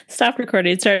stopped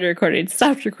recording, started recording,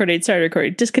 stopped recording, started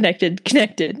recording, disconnected,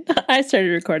 connected. I started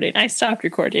recording, I stopped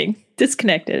recording,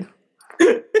 disconnected.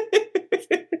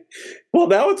 Well,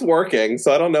 now it's working,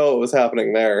 so I don't know what was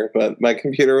happening there, but my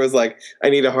computer was like,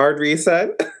 I need a hard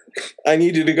reset. I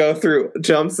need you to go through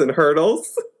jumps and hurdles.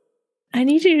 I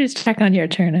need you to check on your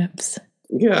turnips.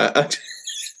 Yeah.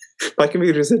 My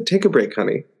computer said, take a break,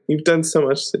 honey. You've done so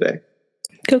much today.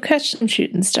 Go catch some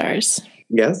shooting stars.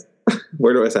 Yes?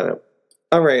 Where do I sign up?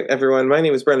 All right, everyone. My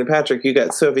name is Brendan Patrick. You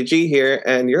got Sophie G here,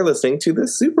 and you're listening to the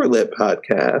Super Lit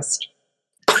Podcast.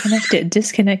 Connected,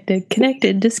 disconnected,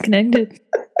 connected, disconnected.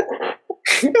 I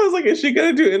was like, is she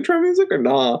going to do intro music or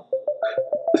nah?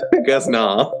 I guess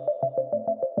nah.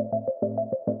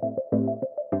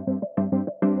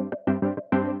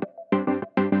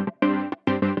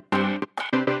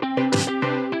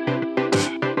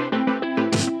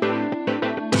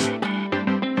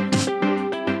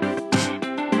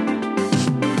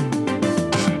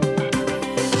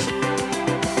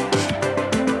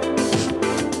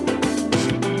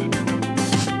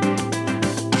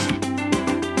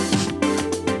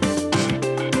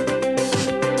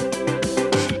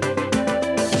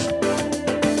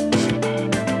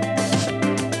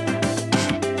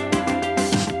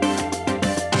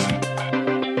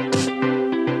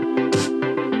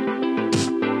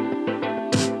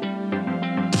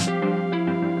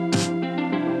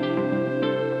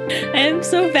 I'm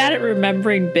so bad at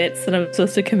remembering bits that I'm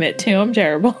supposed to commit to. I'm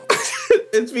terrible.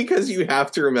 It's because you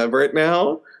have to remember it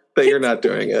now that you're not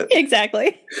doing it.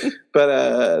 Exactly.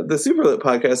 But the Super Lit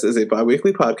Podcast is a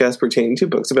bi-weekly podcast pertaining to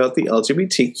books about the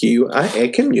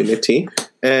LGBTQIA community.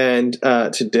 And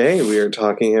today we are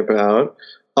talking about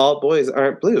All Boys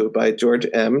Aren't Blue by George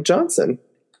M. Johnson.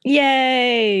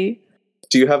 Yay!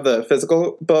 Do you have the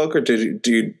physical book, or did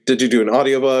you do an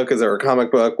audiobook? Is there a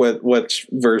comic book? Which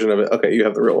version of it? Okay, you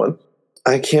have the real one.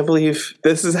 I can't believe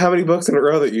this is how many books in a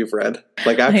row that you've read.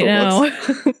 Like actual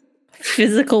books.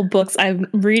 Physical books. I'm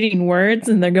reading words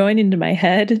and they're going into my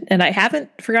head, and I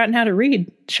haven't forgotten how to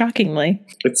read, shockingly.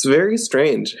 It's very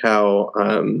strange how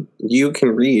you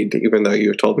can read, even though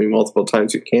you've told me multiple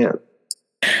times you can't.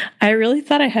 I really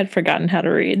thought I had forgotten how to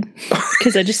read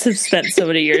because I just have spent so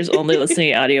many years only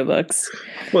listening to audiobooks.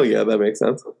 Well, yeah, that makes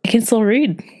sense. I can still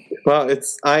read. Well,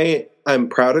 I'm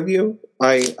proud of you.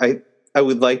 I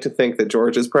would like to think that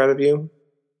George is proud of you.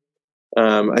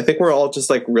 I think we're all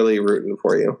just like really rooting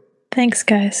for you. Thanks,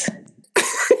 guys.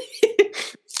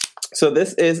 So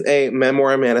this is a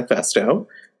memoir manifesto.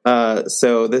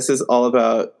 So this is all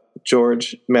about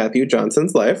George Matthew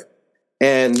Johnson's life.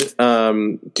 And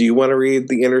do you want to read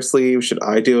the inner sleeve? Should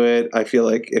I do it? I feel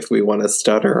like if we want to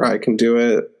stutter, I can do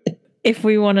it. If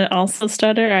we want to also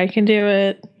stutter, I can do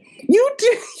it. You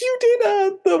did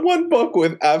the one book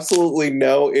with absolutely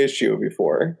no issue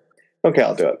before. Okay,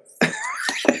 I'll do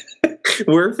it.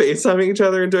 We're FaceTiming each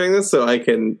other and doing this so I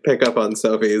can pick up on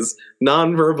Sophie's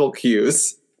nonverbal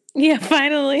cues. Yeah,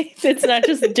 finally. It's not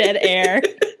just dead air.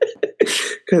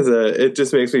 Because it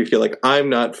just makes me feel like I'm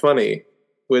not funny.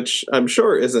 Which I'm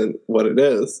sure isn't what it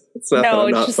is. It's not that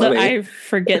I'm not funny. That I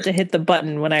forget to hit the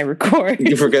button when I record.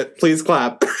 You forget. Please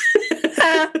clap.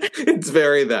 It's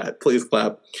very that. Please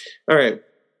clap. All right.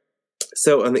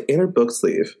 So on the inner book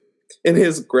sleeve, in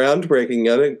his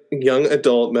groundbreaking young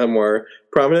adult memoir,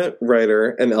 prominent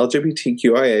writer and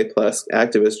LGBTQIA+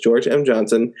 activist George M.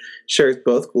 Johnson shares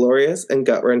both glorious and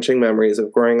gut-wrenching memories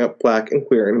of growing up Black and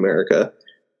queer in America.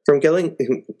 From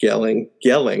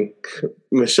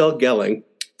Michelle Gelling.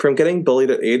 From getting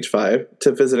bullied at age 5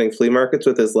 to visiting flea markets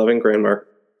with his loving grandmother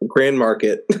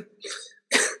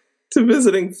to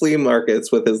visiting flea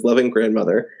markets with his loving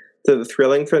grandmother to the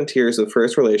thrilling frontiers of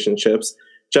first relationships,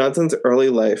 Johnson's early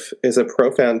life is a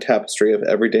profound tapestry of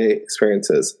everyday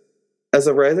experiences. As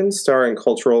a rising star in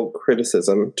cultural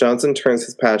criticism, Johnson turns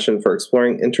his passion for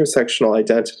exploring intersectional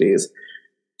identities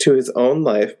to his own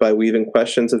life by weaving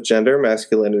questions of gender,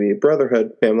 masculinity,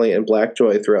 brotherhood, family, and Black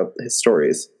joy throughout his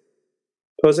stories.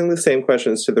 Posing the same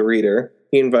questions to the reader,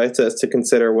 he invites us to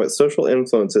consider what social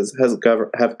influences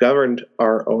have governed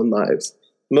our own lives.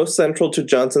 Most central to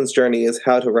Johnson's journey is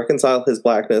how to reconcile his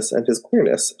Blackness and his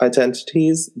queerness,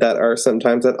 identities that are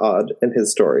sometimes at odds in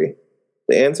his story.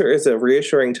 The answer is a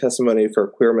reassuring testimony for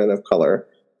queer men of color.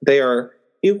 They are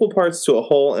equal parts to a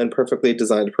whole and perfectly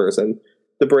designed person.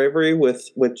 The bravery with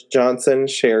which Johnson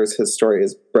shares his story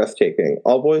is breathtaking.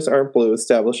 All Boys Aren't Blue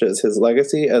establishes his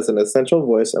legacy as an essential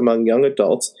voice among young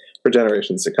adults for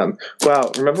generations to come.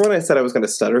 Wow, remember when I said I was going to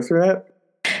stutter through that?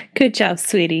 Good job,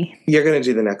 sweetie. You're going to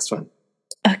do the next one.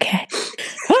 Okay.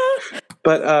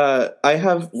 But I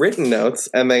have written notes,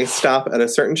 and they stop at a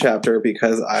certain chapter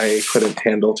because I couldn't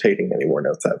handle taking any more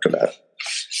notes after that.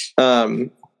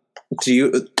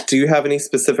 Do you have any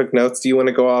specific notes do you want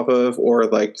to go off of, or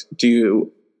like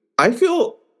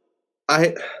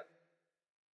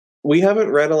we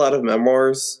haven't read a lot of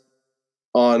memoirs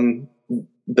on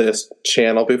this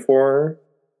channel before.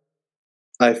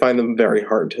 I find them very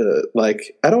hard to,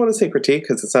 like, I don't want to say critique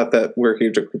because it's not that we're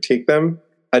here to critique them.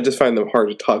 I just find them hard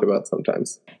to talk about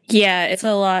sometimes. Yeah, it's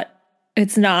a lot.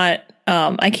 It's not,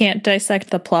 I can't dissect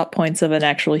the plot points of an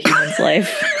actual human's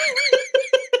life.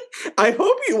 I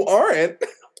hope you aren't.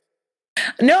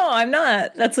 No, I'm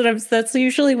not. That's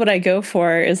usually what I go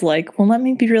for, is like, well, let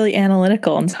me be really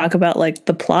analytical and talk about like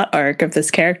the plot arc of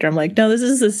this character. I'm like, no, this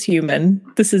is this human.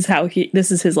 This is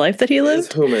his life that he lived.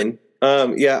 It's human.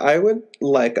 Yeah, I would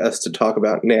like us to talk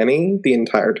about Nanny the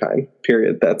entire time.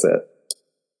 Period. That's it.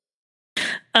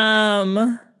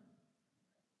 Can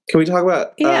we talk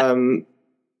about yeah.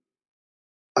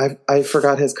 I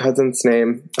forgot his cousin's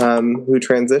name, who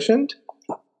transitioned?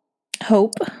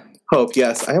 Hope,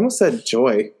 yes. I almost said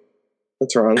Joy.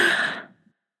 That's wrong.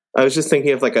 I was just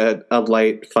thinking of like a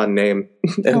light, fun name.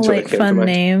 A light, fun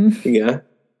name. Yeah.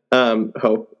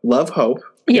 Hope. Love Hope.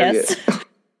 Yes.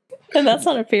 And that's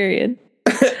on a period.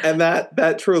 And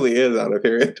that truly is on a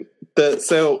period.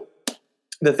 So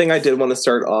the thing I did want to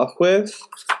start off with,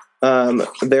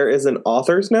 there is an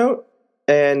author's note,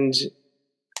 and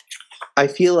I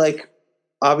feel like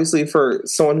obviously for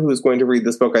someone who is going to read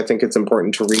this book, I think it's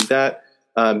important to read that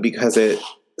because it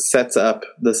sets up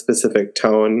the specific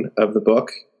tone of the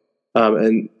book.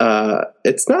 And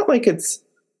it's not like it's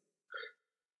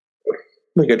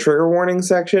like a trigger warning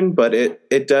section, but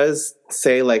it does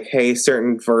say like, hey,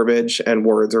 certain verbiage and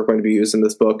words are going to be used in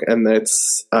this book, and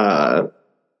it's done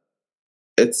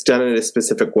in a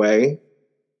specific way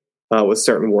with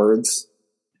certain words.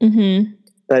 Mm-hmm.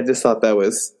 I just thought that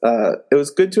was it was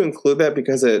good to include that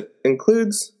because it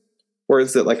includes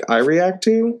words that like I react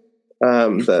to,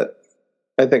 that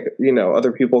I think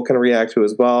other people can react to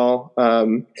as well.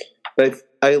 But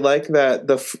I like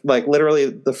that literally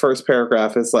the first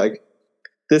paragraph is like,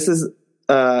 this is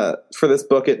for this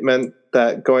book. It meant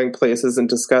that going places and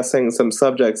discussing some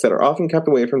subjects that are often kept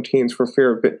away from teens for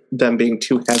fear of them being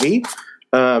too heavy.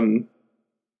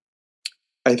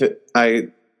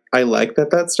 I like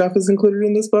that stuff is included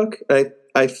in this book.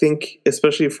 I think,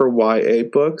 especially for YA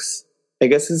books, I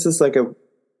guess this is like a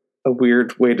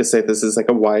weird way to say this is like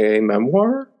a YA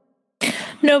memoir.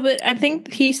 No, but I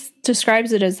think he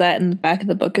describes it as that in the back of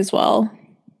the book as well.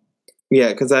 Yeah,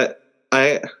 because I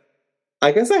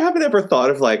guess I haven't ever thought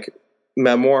of like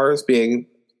memoirs being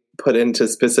put into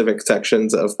specific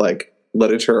sections of like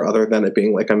literature other than it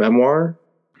being like a memoir.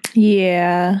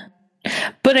 Yeah.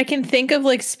 But I can think of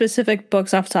like specific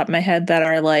books off the top of my head that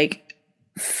are like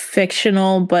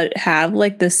fictional but have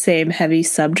like the same heavy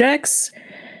subjects.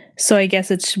 So I guess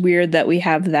it's weird that we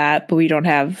have that, but we don't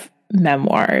have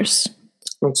memoirs.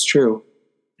 That's true.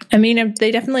 I mean, they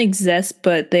definitely exist,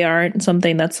 but they aren't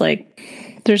something that's like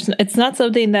it's not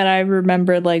something that I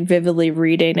remember like vividly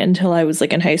reading until I was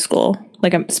like in high school,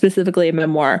 like specifically a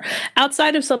memoir,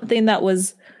 outside of something that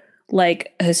was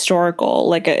like historical,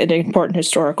 like an important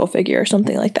historical figure or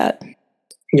something like that.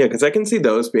 Yeah, because I can see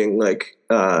those being like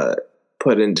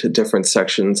put into different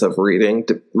sections of reading,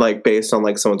 like based on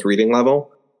like someone's reading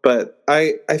level. But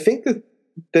I think that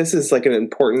this is like an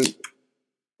important,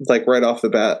 like right off the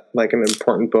bat, like an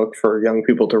important book for young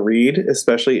people to read,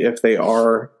 especially if they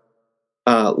are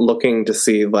looking to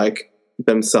see like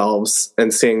themselves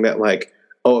and seeing that like,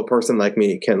 oh, a person like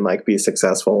me can like be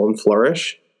successful and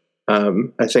flourish.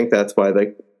 I think that's why,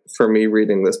 like, for me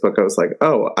reading this book, I was like,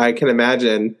 oh, I can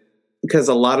imagine, because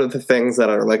a lot of the things that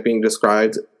are like being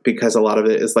described, because a lot of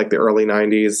it is like the early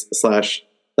 90s /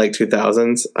 like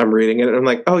 2000s, I'm reading it and I'm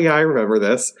like, oh yeah, I remember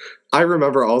this. I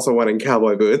remember also wanting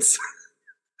cowboy boots.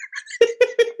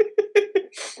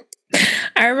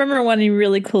 I remember wanting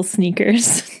really cool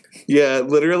sneakers. Yeah,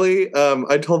 literally.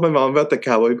 I told my mom about the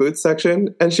cowboy boots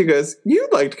section and she goes, you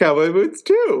liked cowboy boots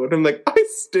too. And I'm like, I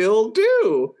still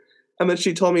do. And then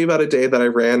she told me about a day that I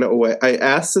ran away. I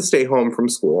asked to stay home from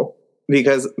school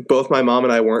because both my mom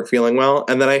and I weren't feeling well.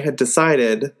 And then I had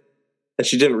decided, and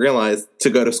she didn't realize, to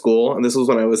go to school. And this was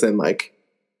when I was in like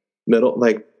middle,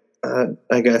 like,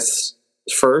 I guess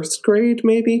first grade,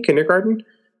 maybe kindergarten.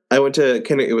 It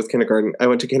was kindergarten. I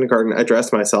went to kindergarten. I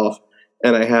dressed myself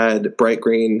and I had bright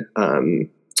green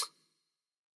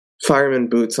fireman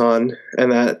boots on.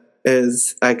 And that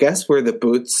is, I guess, where the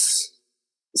boots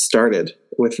started,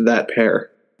 with that pair.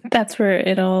 That's where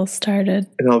it all started.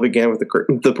 It all began with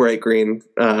the bright green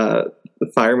the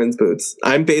fireman's boots.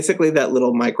 I'm basically that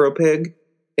little micro pig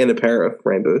in a pair of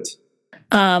rain boots.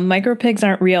 Micro pigs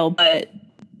aren't real, but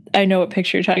I know what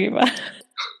picture you're talking about.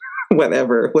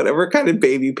 whatever kind of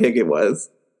baby pig it was.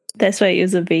 That's why it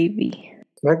was a baby.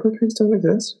 Micro pigs don't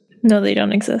exist? No, they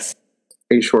don't exist.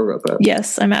 Are you sure about that?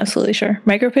 Yes, I'm absolutely sure.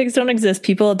 Micro pigs don't exist.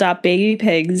 People adopt baby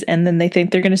pigs and then they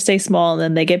think they're going to stay small and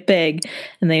then they get big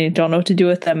and they don't know what to do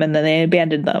with them and then they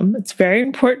abandon them. It's very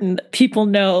important that people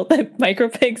know that micro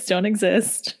pigs don't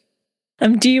exist.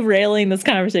 I'm derailing this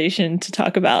conversation to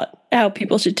talk about how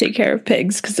people should take care of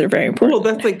pigs because they're very important.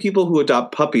 Well, that's like people who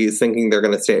adopt puppies thinking they're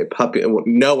going to stay a puppy,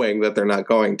 knowing that they're not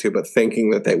going to, but thinking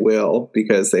that they will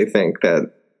because they think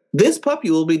that this puppy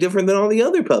will be different than all the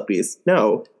other puppies.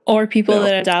 No. Or people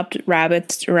that adopt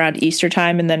rabbits around Easter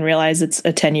time and then realize it's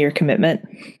a 10-year commitment.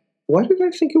 Why did I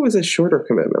think it was a shorter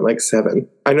commitment, like 7?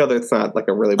 I know that's not like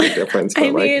a really big difference. But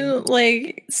I mean,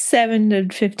 like 7 to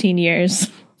 15 years.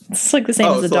 It's like the same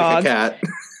as a dog. Like a cat.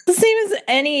 The same as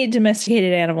any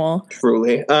domesticated animal.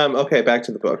 Truly. Okay, back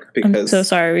to the book. Because I'm so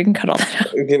sorry, we can cut all that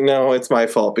out. You know, it's my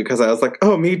fault because I was like,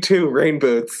 oh, me too, rain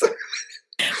boots.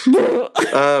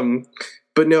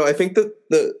 But no, I think that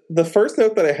the first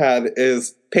note that I had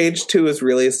is page 2 is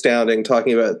really astounding,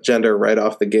 talking about gender right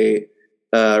out of the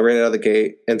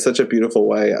gate, in such a beautiful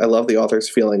way. I love the author's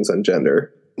feelings on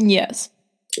gender. Yes.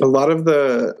 A lot of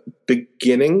the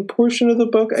beginning portion of the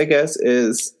book, I guess,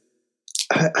 is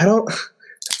I don't.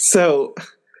 So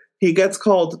he gets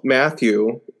called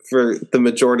Matthew for the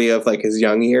majority of like his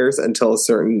young years until a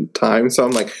certain time. So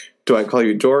I'm like, do I call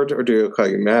you George or do I call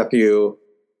you Matthew?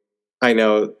 I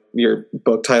know your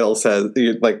book title says,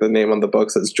 like the name on the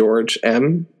book says George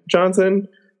M. Johnson,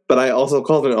 but I also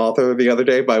called an author the other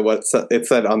day by what it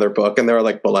said on their book, and they were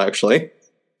like, well, actually,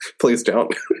 please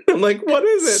don't. I'm like, what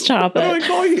is it? Stop what it. What do I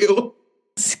call you?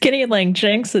 Skinny Leg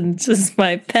Jenkins is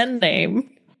my pen name.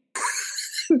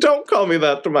 Don't call me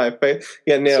that to my face.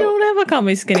 Yeah, no. Don't ever call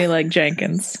me Skinny Leg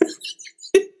Jenkins.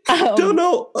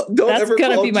 Don't that's ever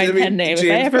gonna call be my Jimmy, pen name. James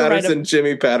if I ever Patterson, write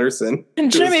Jimmy Patterson.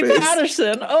 Jimmy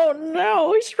Patterson. Oh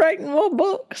no, he's writing more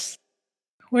books.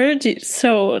 Where did you?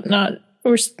 So not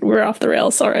we're off the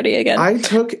rails already again.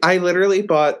 I literally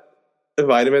bought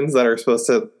vitamins that are supposed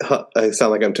to. I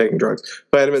sound like I'm taking drugs.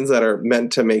 Vitamins that are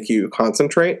meant to make you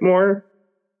concentrate more.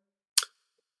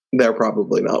 They're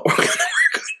probably not working.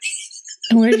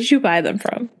 And where did you buy them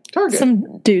from? Target.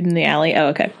 Some dude in the alley. Oh,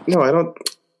 okay. No, I don't.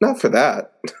 Not for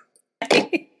that.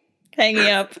 Hanging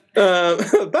up.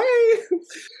 Bye.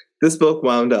 This book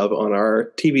wound up on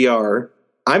our TBR.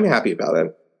 I'm happy about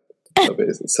it.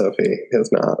 Sophie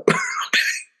is not.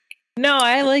 No,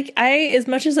 I as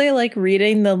much as I like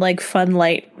reading the like fun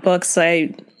light books,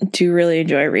 I do really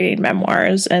enjoy reading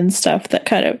memoirs and stuff that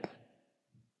kind of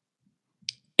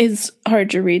is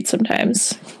hard to read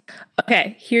sometimes.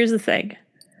 Okay, here's the thing.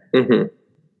 Mm-hmm.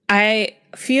 I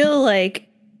feel like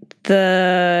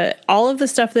all of the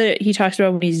stuff that he talks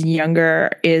about when he's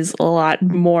younger is a lot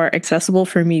more accessible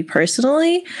for me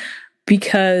personally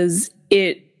because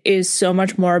it is so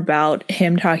much more about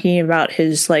him talking about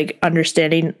his like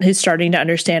understanding, his starting to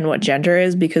understand what gender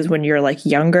is, because when you're like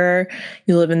younger,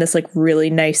 you live in this like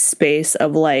really nice space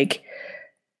of like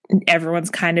everyone's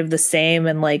kind of the same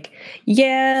and like,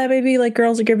 yeah, maybe like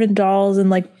girls are given dolls and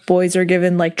like boys are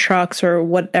given like trucks or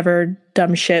whatever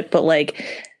dumb shit, but like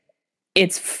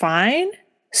it's fine.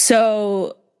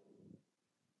 So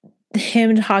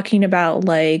him talking about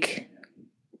like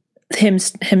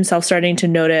himself starting to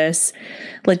notice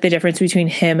like the difference between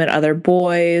him and other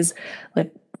boys,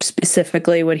 like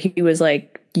specifically when he was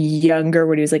like younger,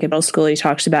 when he was like in middle school, he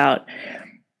talks about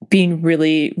being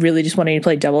really, really just wanting to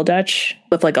play double dutch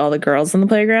with like all the girls on the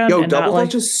playground. Yo, and double not,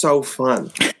 dutch is so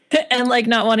fun. And like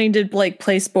not wanting to like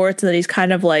play sports, and that he's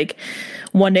kind of like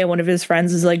one day one of his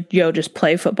friends is like, yo, just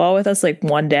play football with us like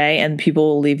one day and people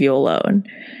will leave you alone.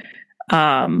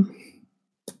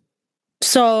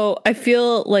 So I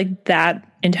feel like that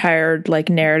entire like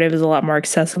narrative is a lot more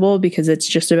accessible because it's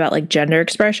just about like gender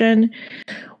expression.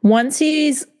 Once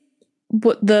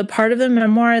the part of the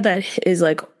memoir that is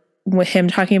like with him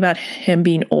talking about him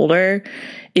being older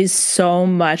is so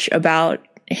much about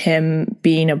him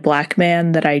being a black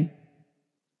man that I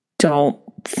don't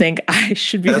think I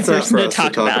should be the person to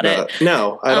talk about it.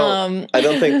 No, I don't. I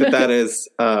don't think that is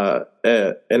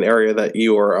an area that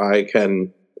you or I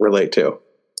can relate to.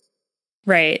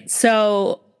 Right.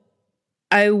 So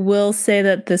I will say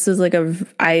that this is like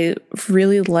I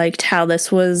really liked how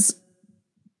this was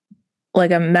like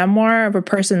a memoir of a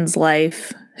person's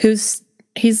life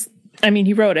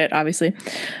he wrote it, obviously.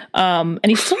 And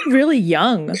he's still really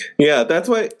young. Yeah, that's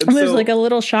why I was like a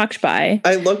little shocked by.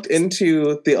 I looked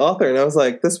into the author and I was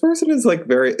like, this person is like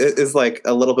like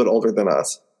a little bit older than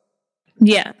us.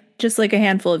 Yeah, just like a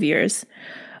handful of years.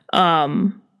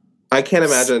 I can't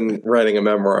imagine writing a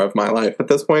memoir of my life at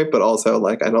this point, but also,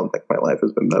 like, I don't think my life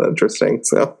has been that interesting.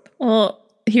 So, well,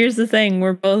 here's the thing: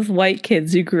 we're both white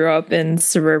kids who grew up in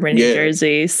suburban New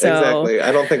Jersey. So exactly,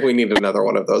 I don't think we need another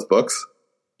one of those books.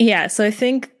 Yeah, so I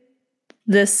think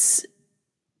this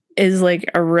is like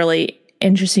a really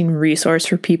interesting resource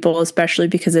for people, especially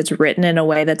because it's written in a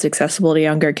way that's accessible to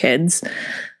younger kids.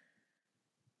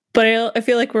 But I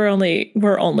feel like we're only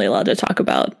allowed to talk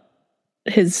about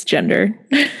his gender.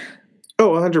 Oh,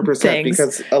 100%.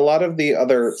 Because a lot of the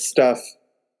other stuff,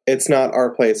 it's not our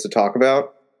place to talk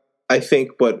about. I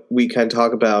think what we can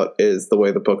talk about is the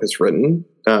way the book is written.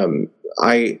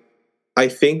 I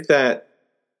think that,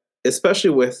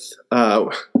 especially with kind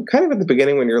of at the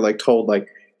beginning when you're like told like,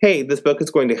 hey, this book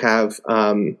is going to have,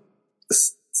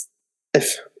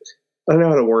 if I don't know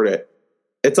how to word it.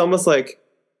 It's almost like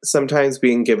sometimes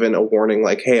being given a warning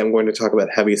like, hey, I'm going to talk about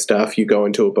heavy stuff. You go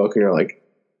into a book and you're like,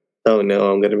 oh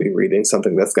no, I'm going to be reading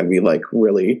something that's going to be like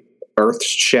really earth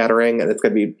shattering and it's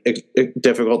going to be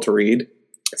difficult to read.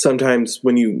 Sometimes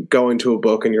when you go into a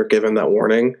book and you're given that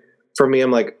warning, for me,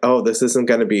 I'm like, oh, this isn't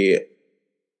going to be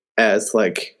as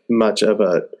like much of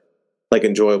a like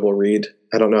enjoyable read.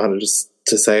 I don't know how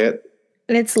to say it.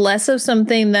 It's less of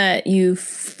something that you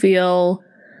feel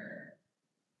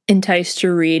enticed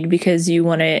to read because you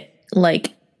want to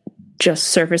like just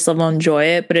surface level enjoy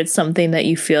it, but it's something that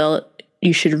you feel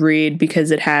you should read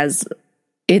because it has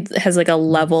like a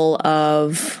level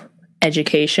of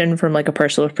education from like a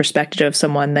personal perspective of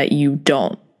someone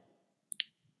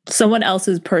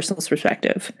else's personal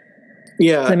perspective.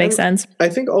 Yeah. Does that make sense? I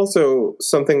think also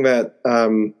something that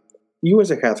you went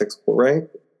to Catholic school, right?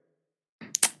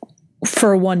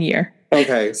 For 1 year.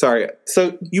 Okay, sorry.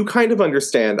 So you kind of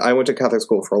understand. I went to Catholic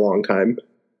school for a long time.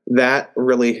 That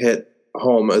really hit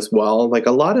home as well. Like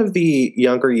a lot of the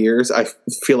younger years, I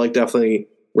feel like definitely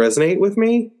resonate with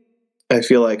me. I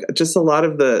feel like just a lot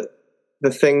of the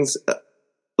things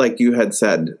like you had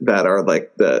said that are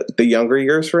like the younger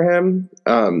years for him.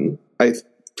 I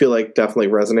feel like definitely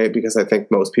resonate because I think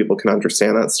most people can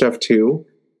understand that stuff too.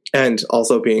 And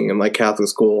also being in like Catholic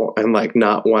school and like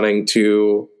not wanting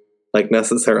to like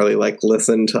necessarily like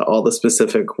listen to all the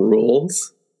specific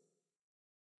rules.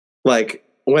 Like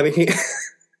when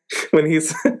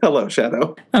he's hello,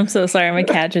 Shadow. I'm so sorry, my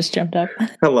cat just jumped up.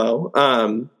 Hello.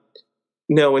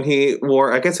 No, when he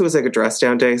wore, I guess it was like a dress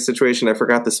down day situation. I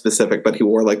forgot the specific, but he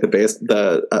wore like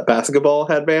the basketball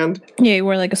headband. Yeah, he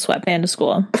wore like a sweatband to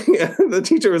school. Yeah, the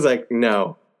teacher was like,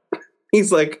 no.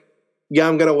 He's like, yeah,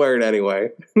 I'm gonna wear it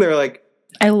anyway. And they're like,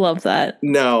 I love that.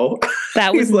 No.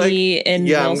 That was me in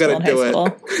middle school and high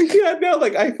school. Yeah, no,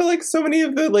 like I feel like so many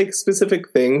of the like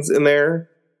specific things in there,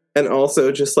 and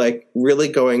also just like really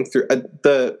going through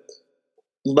the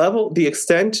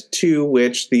extent to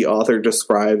which the author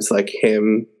describes like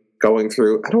him going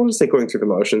through, I don't want to say going through the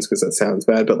motions because that sounds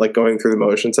bad, but like going through the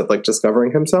motions of like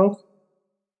discovering himself.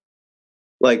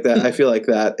 Like that, I feel like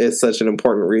that is such an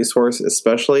important resource,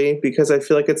 especially because I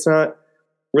feel like it's not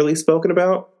really spoken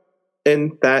about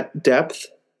in that depth.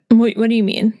 What do you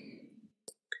mean?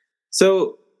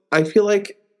 So I feel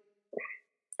like,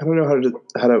 I don't know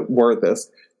how to word this.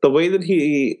 The way that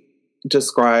he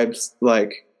describes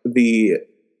like the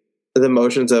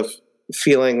emotions of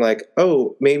feeling like,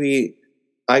 oh, maybe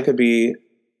I could be,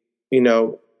 you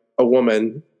know, a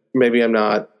woman. Maybe I'm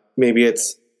not. Maybe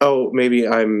it's, oh, maybe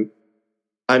I'm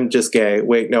just gay.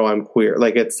 Wait, no, I'm queer.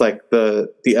 Like it's like the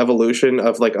evolution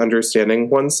of like understanding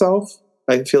oneself.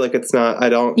 I feel like it's not, I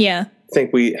don't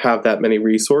think we have that many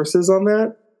resources on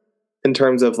that in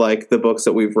terms of like the books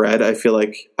that we've read. I feel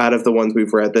like out of the ones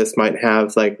we've read, this might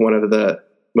have like one of the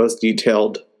most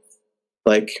detailed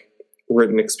like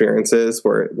written experiences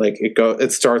where like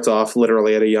it starts off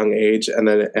literally at a young age and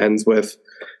then it ends with,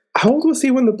 how old was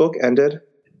he when the book ended?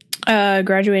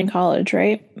 Graduating college,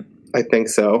 right? I think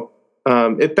so.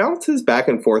 It bounces back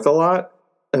and forth a lot.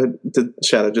 Did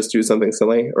Shadow just do something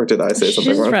silly, or did I say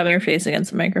something wrong? She's rubbing her face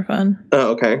against the microphone.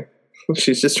 Oh, okay.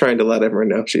 She's just trying to let everyone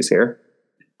know she's here.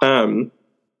 I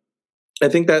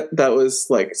think that was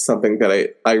like something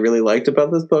that I really liked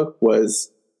about this book was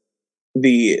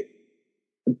the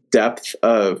depth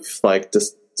of like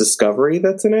discovery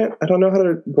that's in it. I don't know how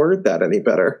to word that any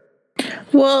better.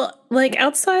 Well, like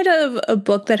outside of a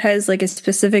book that has like a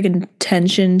specific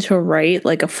intention to write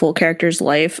like a full character's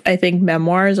life, I think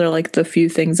memoirs are like the few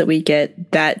things that we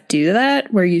get that do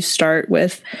that, where you start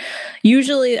with,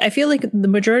 usually I feel like the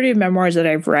majority of memoirs that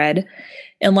I've read,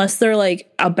 unless they're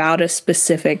like about a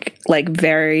specific like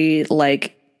very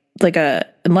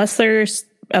unless there's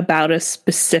about a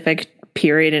specific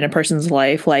period in a person's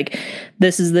life, like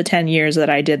this is the 10 years that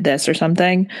I did this or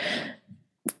something,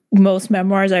 most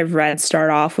memoirs I've read start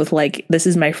off with like, this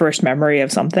is my first memory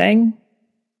of something.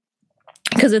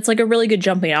 Because it's like a really good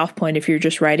jumping off point if you're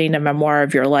just writing a memoir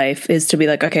of your life, is to be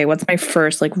like, okay, what's my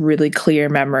first like really clear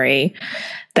memory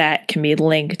that can be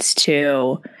linked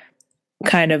to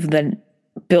kind of the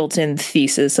built-in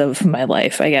thesis of my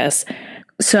life, I guess.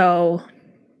 So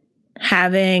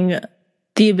having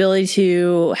the ability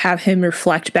to have him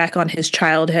reflect back on his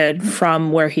childhood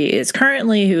from where he is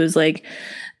currently, who is like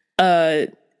a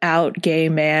out gay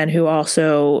man who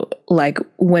also like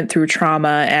went through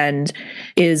trauma and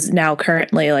is now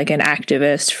currently like an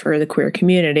activist for the queer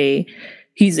community.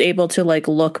 He's able to like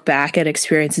look back at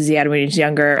experiences he had when he was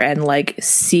younger and like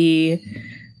see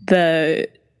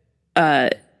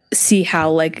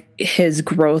how like his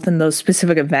growth in those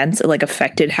specific events like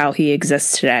affected how he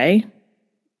exists today.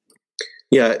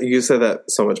 Yeah, you said that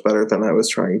so much better than I was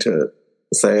trying to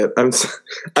say it. I'm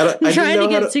trying to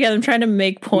get it together. I'm trying to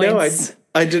make points. No,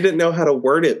 I didn't know how to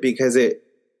word it because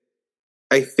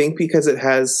I think because it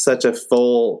has such a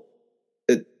full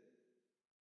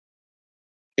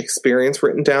experience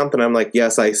written down that I'm like,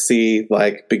 yes, I see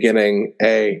like beginning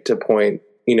A to point,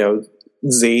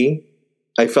 Z.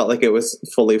 I felt like it was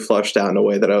fully flushed out in a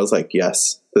way that I was like,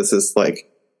 yes, this is like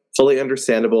fully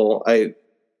understandable.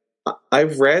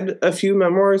 I've read a few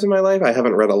memoirs in my life. I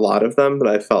haven't read a lot of them, but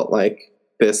I felt like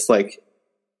this, like,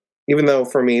 even though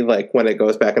for me, like when it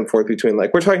goes back and forth between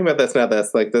like, we're talking about this, now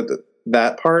that's like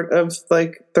that part of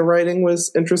like the writing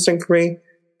was interesting for me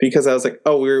because I was like,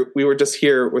 oh, we were just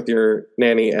here with your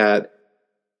nanny at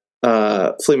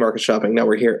flea market shopping. Now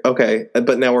we're here. Okay.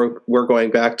 But now we're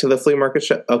going back to the flea market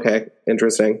shop. Okay.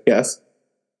 Interesting. Yes.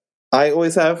 I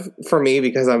always have, for me,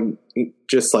 because I'm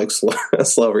just like a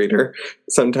slow reader,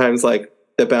 sometimes like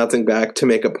the bouncing back to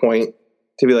make a point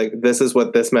to be like, this is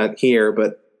what this meant here,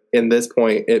 but in this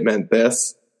point it meant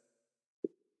this.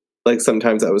 Like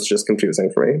sometimes that was just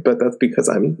confusing for me, but that's because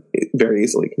I'm very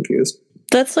easily confused.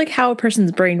 That's like how a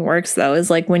person's brain works though, is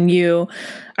like when you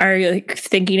are like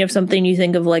thinking of something, you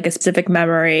think of like a specific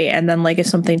memory, and then like if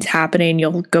something's happening,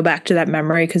 you'll go back to that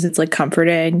memory because it's like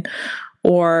comforting,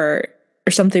 or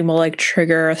something will like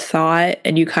trigger a thought,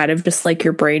 and you kind of just like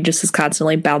your brain just is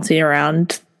constantly bouncing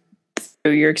around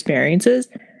through your experiences.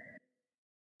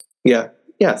 Yeah.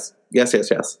 Yes.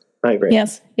 I agree.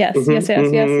 Yes.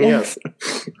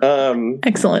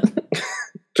 Excellent.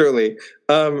 Truly.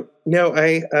 No,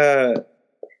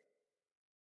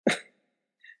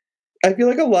 I feel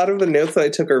like a lot of the notes that I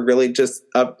took are really just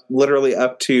literally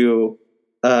up to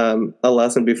A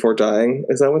Lesson Before Dying.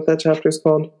 Is that what that chapter is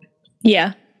called?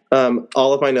 Yeah.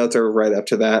 All of my notes are right up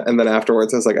to that, and then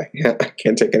afterwards I was like, I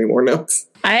can't take any more notes.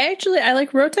 I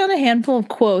like wrote down a handful of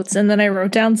quotes, and then I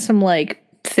wrote down some like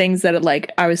things that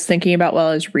like I was thinking about while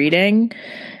I was reading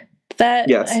that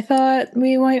I thought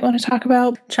we might want to talk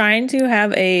about. Trying to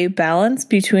have a balance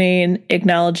between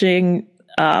acknowledging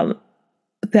that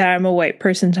I'm a white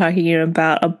person talking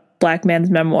about a Black man's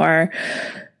memoir,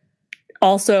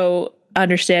 also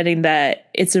understanding that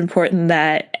it's important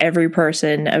that every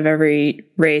person of every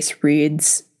race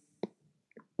reads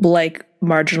like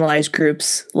marginalized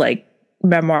groups like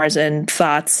memoirs and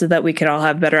thoughts so that we can all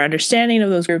have better understanding of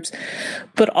those groups,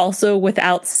 but also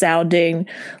without sounding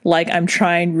like I'm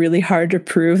trying really hard to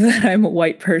prove that I'm a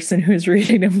white person who's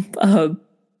reading a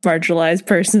marginalized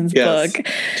person's book.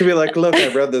 To be like, look,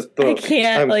 I read this book. I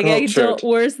can't, like, cultured. I don't,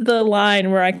 where's the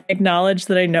line where I acknowledge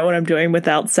that I know what I'm doing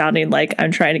without sounding like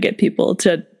I'm trying to get people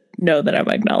to know that I'm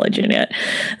acknowledging it?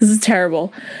 This is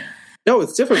terrible. No,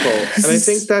 it's difficult. And I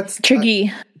think that's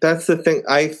tricky. That's the thing.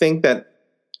 I think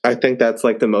that's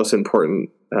like the most important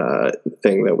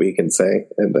thing that we can say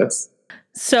in this.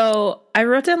 So I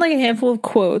wrote down like a handful of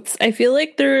quotes. I feel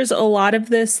like there's a lot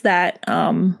of this that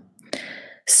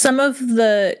some of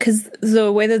because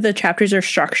the way that the chapters are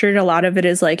structured, a lot of it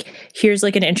is like, here's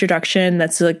like an introduction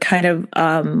that's like kind of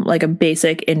like a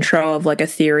basic intro of like a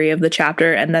theory of the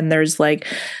chapter. And then there's like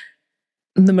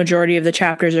the majority of the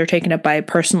chapters are taken up by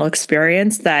personal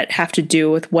experience that have to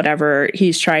do with whatever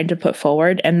he's trying to put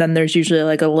forward. And then there's usually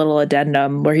like a little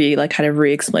addendum where he like kind of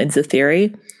re-explains the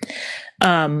theory.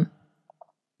 And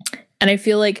I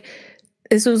feel like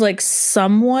this was like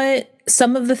somewhat,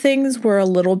 some of the things were a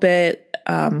little bit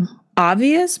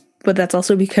obvious, but that's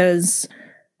also because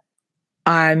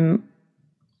I'm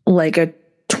like a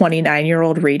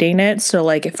 29-year-old reading it. So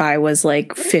like if I was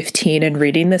like 15 and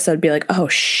reading this, I'd be like, oh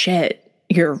shit,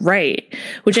 you're right.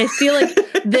 Which I feel like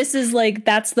this is like,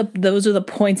 those are the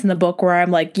points in the book where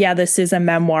I'm like, yeah, this is a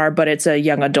memoir, but it's a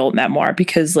young adult memoir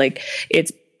because like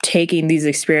it's taking these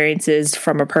experiences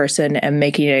from a person and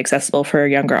making it accessible for a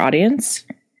younger audience.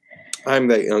 I'm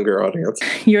that younger audience.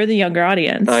 You're the younger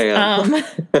audience. I am.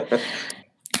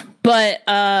 But,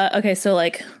 okay, so,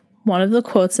 like, one of the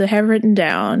quotes I have written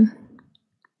down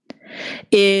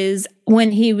is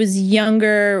when he was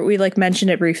younger, we, like, mentioned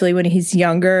it briefly, when he's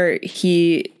younger,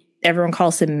 everyone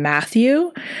calls him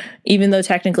Matthew, even though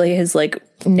technically his, like,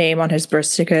 name on his birth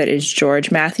certificate is George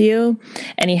Matthew.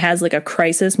 And he has, like, a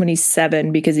crisis when he's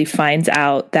 7 because he finds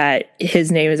out that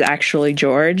his name is actually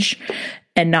George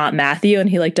and not Matthew, and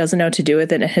he, like, doesn't know what to do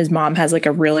with it. And his mom has, like,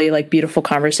 a really, like, beautiful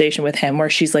conversation with him where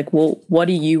she's like, well, what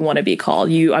do you want to be called?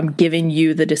 I'm giving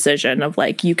you the decision of,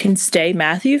 like, you can stay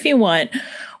Matthew if you want,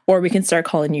 or we can start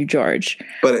calling you George.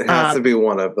 But it has to be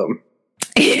one of them.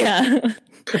 Yeah.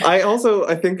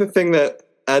 I think the thing that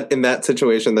in that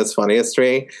situation that's funniest to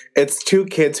me, it's 2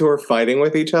 kids who are fighting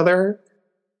with each other.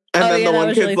 And then the one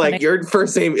kid's really like, your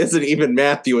first name isn't even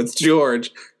Matthew, it's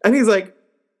George. And he's like,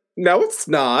 no, it's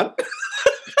not.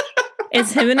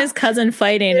 It's him and his cousin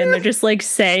fighting, and they're just, like,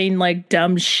 saying, like,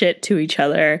 dumb shit to each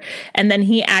other. And then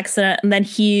he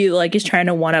like, is trying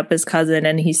to one up his cousin,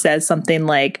 and he says something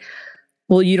like,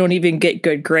 well, you don't even get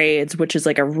good grades, which is,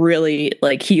 like, a really,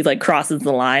 like, he, like, crosses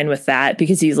the line with that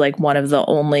because he's, like, one of the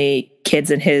only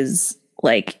kids in his,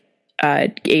 like,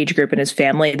 age group in his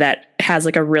family that has,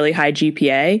 like, a really high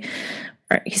GPA.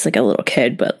 Or he's, like, a little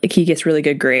kid, but, like, he gets really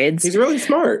good grades. He's really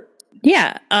smart.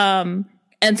 Yeah.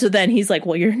 And so then he's like,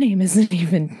 well, your name isn't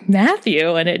even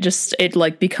Matthew. And it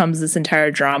like becomes this entire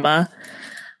drama.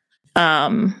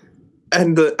 And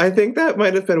I think that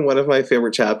might have been one of my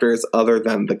favorite chapters other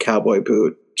than the cowboy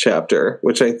boot chapter,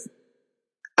 which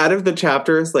out of the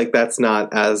chapters, like, that's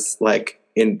not as, like,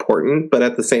 important, but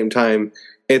at the same time,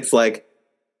 it's like,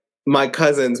 my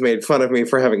cousins made fun of me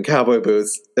for having cowboy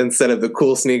boots instead of the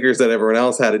cool sneakers that everyone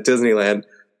else had at Disneyland.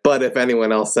 But if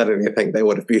anyone else said anything, they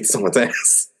would have beat someone's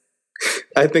ass.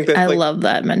 I think that's, I love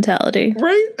that mentality.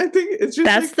 Right? I think it's just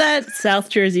that's, like, that South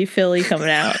Jersey Philly coming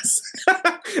out.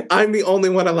 I'm the only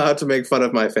one allowed to make fun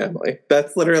of my family.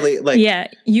 That's literally, like, yeah,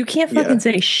 you can't fucking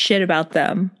say shit about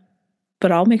them,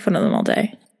 but I'll make fun of them all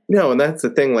day. No, and that's the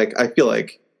thing. Like, I feel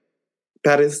like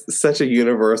that is such a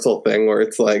universal thing where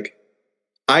it's like,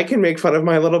 I can make fun of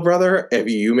my little brother. If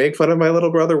you make fun of my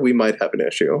little brother, we might have an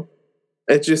issue.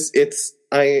 I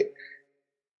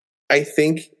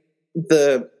think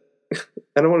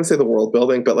I don't want to say the world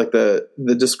building, but, like, the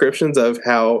descriptions of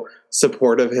how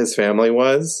supportive his family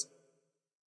was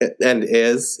and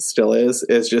still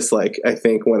is just, like, I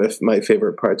think one of my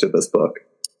favorite parts of this book.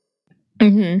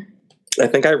 Mm-hmm. I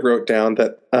think I wrote down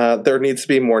that there needs to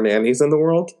be more nannies in the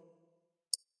world.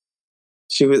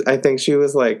 I think she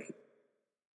was like,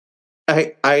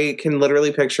 I can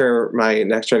literally picture my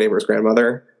next door neighbor's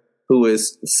grandmother, who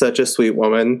is such a sweet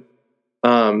woman.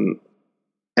 And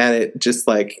it just,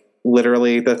 like,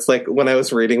 literally, that's, like, when I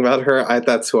was reading about her,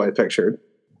 that's who I pictured.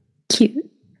 Cute.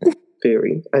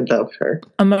 Very. I love her.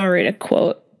 I'm going to read a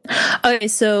quote. Okay,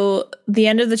 so the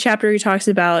end of the chapter, he talks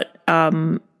about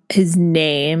his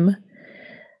name.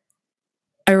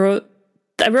 I wrote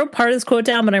part of this quote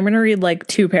down, but I'm going to read, like,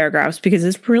 2 paragraphs because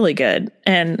it's really good.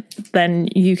 And then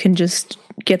you can just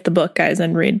get the book, guys,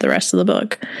 and read the rest of the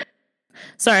book.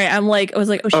 Sorry, I was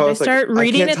like, should I start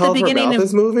reading at the beginning of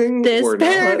this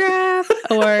paragraph?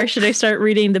 Or should I start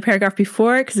reading the paragraph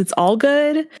before? Because it's all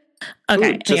good.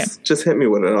 Okay. Ooh, just hit me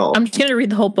with it all. I'm just going to read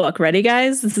the whole book. Ready,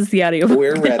 guys? This is the audio book.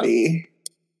 We're ready.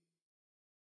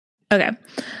 Okay.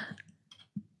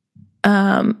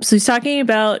 So he's talking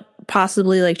about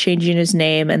possibly, like, changing his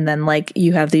name, and then, like,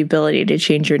 you have the ability to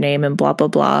change your name and blah, blah,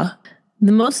 blah.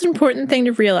 The most important thing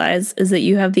to realize is that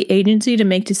you have the agency to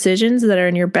make decisions that are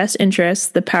in your best interests,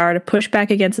 the power to push back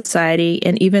against society,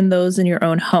 and even those in your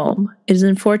own home. It is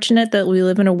unfortunate that we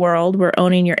live in a world where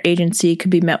owning your agency could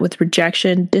be met with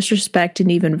rejection, disrespect, and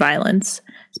even violence,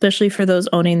 especially for those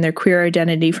owning their queer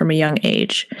identity from a young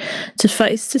age.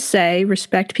 Suffice to say,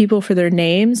 respect people for their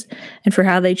names and for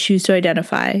how they choose to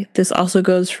identify. This also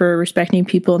goes for respecting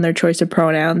people in their choice of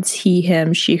pronouns, he,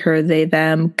 him, she, her, they,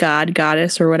 them, God,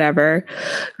 goddess, or whatever.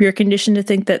 We are conditioned to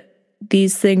think that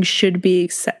these things should be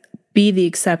the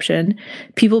exception.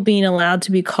 People being allowed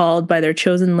to be called by their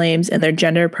chosen names and their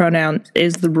gender pronouns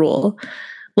is the rule.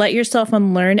 Let yourself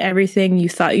unlearn everything you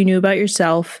thought you knew about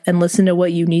yourself and listen to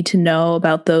what you need to know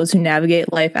about those who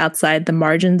navigate life outside the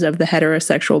margins of the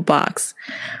heterosexual box.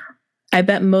 I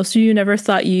bet most of you never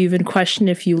thought you even questioned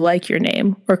if you like your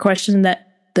name, or questioned that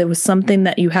there was something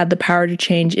that you had the power to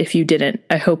change if you didn't.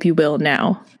 I hope you will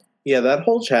now. Yeah, that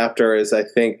whole chapter is, I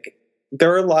think,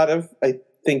 there are a lot of, I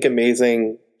think,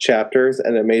 amazing chapters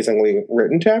and amazingly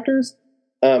written chapters.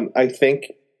 I think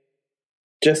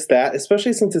just that,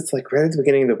 especially since it's, like, right at the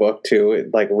beginning of the book too, it,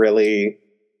 like, really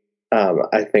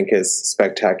I think is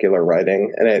spectacular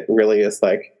writing, and it really is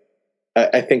like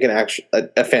I think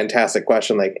a fantastic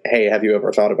question. Like, hey, have you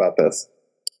ever thought about this?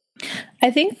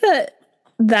 I think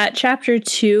that chapter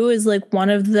 2 is like one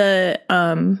of the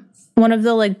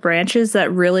like branches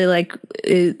that really like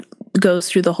it goes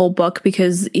through the whole book,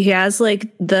 because he has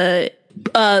like the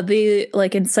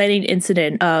like inciting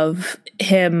incident of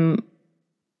him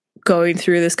going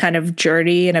through this kind of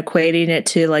journey and equating it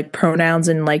to like pronouns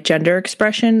and like gender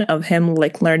expression of him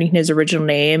like learning his original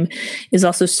name is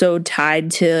also so tied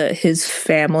to his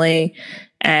family.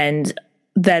 And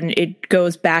then it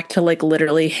goes back to like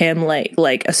literally him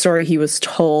like a story he was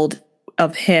told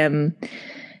of him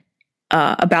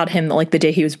about him like the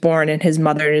day he was born, and his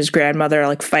mother and his grandmother are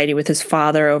like fighting with his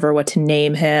father over what to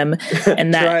name him.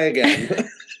 And that try again.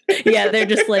 Yeah, they're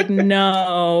just like,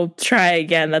 no, try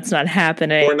again. That's not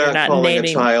happening. We're not calling a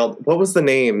child. What was the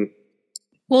name?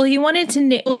 Well, he wanted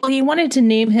to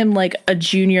name him like a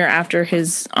junior after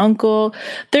his uncle.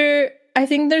 I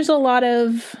think there's a lot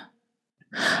of.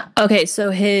 Okay,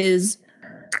 so his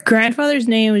grandfather's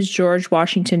name was George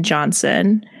Washington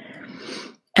Johnson.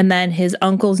 And then his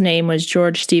uncle's name was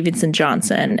George Stevenson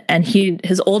Johnson. And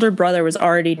his older brother was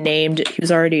already named. He was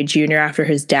already a junior after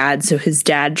his dad. So his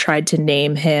dad tried to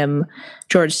name him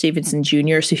George Stevenson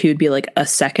Jr. So he would be like a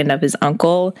second of his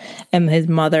uncle. And his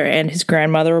mother and his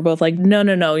grandmother were both like,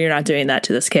 no, you're not doing that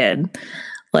to this kid.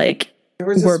 Like, there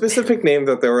was a specific name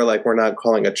that they were like, we're not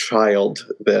calling a child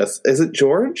this. Is it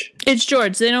George? It's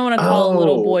George. They don't want to call a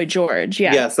little boy George.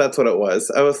 Yeah. Yes, that's what it was.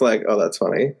 I was like, oh, that's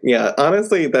funny. Yeah,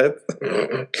 honestly, that.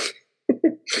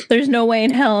 There's no way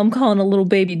in hell I'm calling a little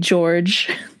baby George.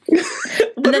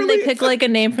 And then they pick like a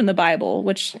name from the Bible,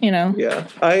 which, you know. Yeah.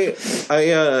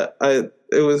 It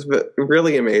was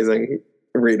really amazing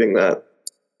reading that.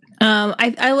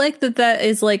 I like that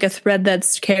is like a thread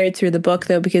that's carried through the book,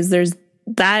 though, because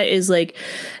that is like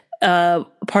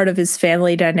part of his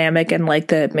family dynamic and like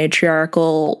the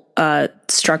matriarchal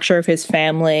structure of his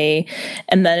family.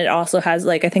 And then it also has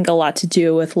like, I think, a lot to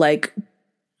do with like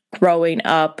growing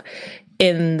up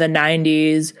in the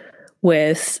 90s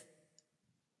with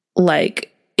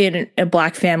like in a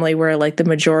Black family where like the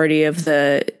majority of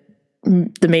the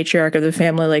matriarch of the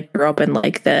family like grew up in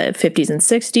like the 50s and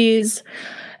 60s.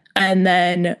 And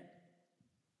then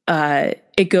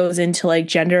it goes into like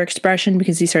gender expression,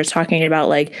 because he starts talking about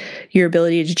like your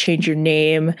ability to change your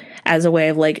name as a way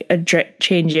of like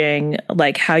changing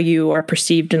like how you are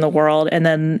perceived in the world. And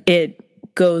then it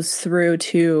goes through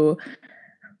to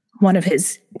one of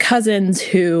his cousins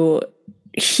who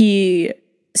he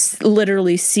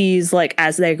literally sees like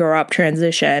as they grow up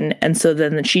transition. And so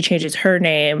then she changes her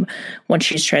name when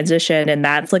she's transitioned. And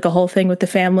that's like a whole thing with the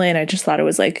family. And I just thought it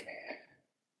was like,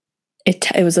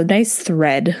 it was a nice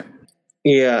thread.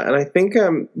 Yeah, and I think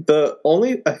the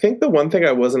one thing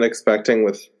I wasn't expecting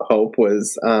with Hope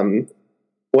was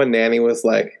when Nanny was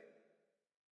like,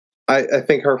 I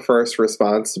think her first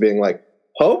response to being like,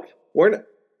 Hope?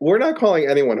 We're not calling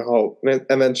anyone Hope.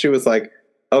 And then she was like,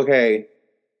 okay,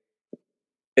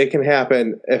 it can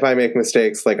happen if I make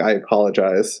mistakes, like I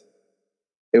apologize.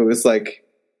 It was like,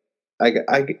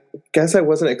 I guess I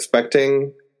wasn't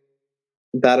expecting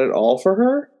that at all for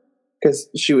her, because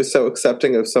she was so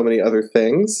accepting of so many other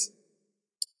things.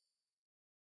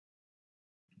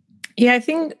 Yeah, I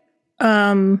think,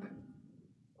 I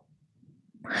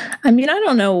mean, I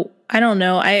don't know.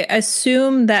 I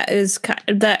assume that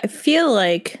I feel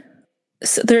like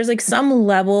there's like some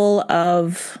level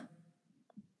of,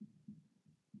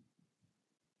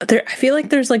 I feel like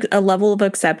there's like a level of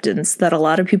acceptance that a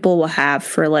lot of people will have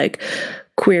for like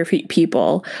queer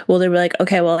people. Well, they'll be like,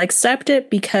 okay, well, accept it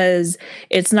because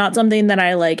it's not something that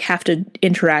I like have to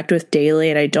interact with daily,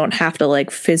 and I don't have to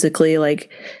like physically like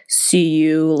see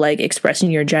you like expressing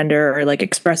your gender or like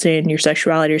expressing your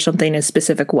sexuality or something in a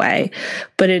specific way.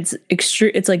 But it's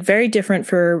like very different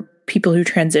for people who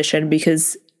transition,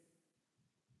 because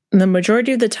the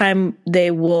majority of the time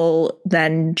they will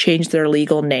then change their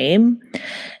legal name.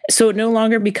 So it no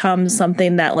longer becomes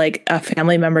something that like a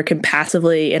family member can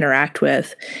passively interact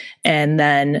with and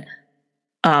then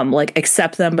like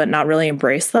accept them but not really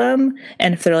embrace them.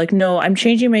 And if they're like, no, I'm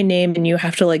changing my name and you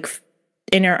have to like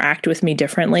interact with me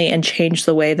differently and change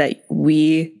the way that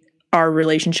our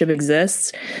relationship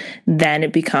exists, then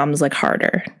it becomes like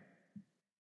harder.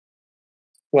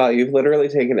 Wow, you've literally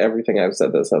taken everything I've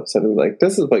said this episode and like,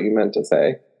 this is what you meant to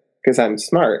say, because I'm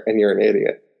smart and you're an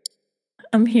idiot.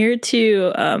 I'm here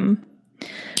to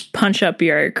punch up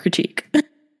your critique.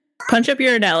 Punch up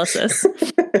your analysis.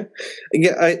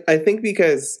 Yeah, I think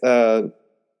because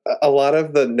a lot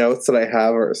of the notes that I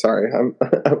have are sorry. I'm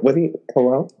what do you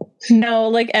hello? No,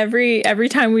 like every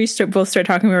time we both start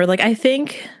talking, we were like, I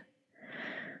think.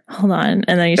 Hold on,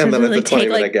 and then you have to like take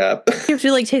like gap. You have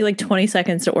to like take like 20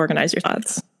 seconds to organize your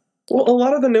thoughts. Well, a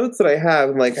lot of the notes that I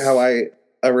have, like how I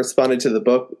responded to the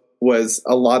book, was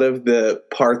a lot of the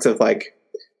parts of like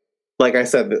I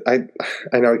said, I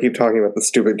know I keep talking about the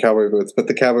stupid cowboy boots, but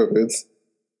the cowboy boots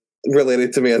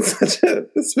related to me on such a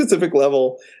specific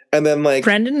level. And then like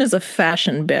Brendan is a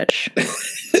fashion bitch.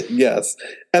 Yes.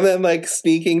 And then like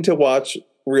sneaking to watch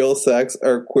Real Sex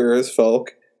or Queer as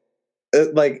Folk.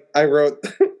 Like I wrote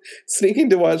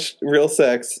sneaking to watch Real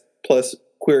Sex plus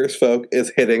Queer as Folk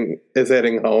is hitting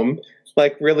home.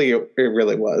 Like really it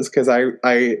really was, because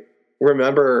I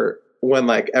remember when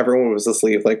like everyone was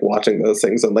asleep, like watching those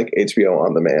things on like HBO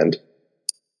On Demand.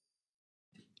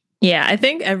 Yeah, I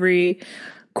think every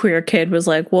queer kid was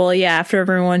like, well, yeah, after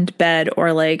everyone went to bed,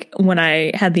 or like when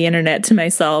I had the internet to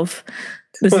myself,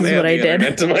 this is what I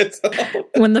did. To myself.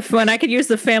 when I could use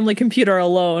the family computer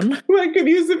alone. When I could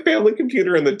use the family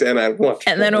computer in the den, I'd watch.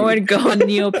 And then I would go on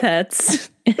Neopets.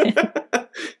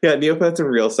 Yeah, Neopets and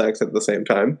Real Sex at the same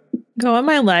time. Go on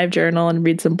my live journal and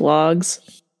read some blogs.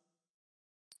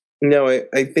 No,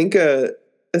 I think,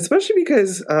 especially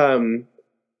because,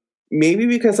 maybe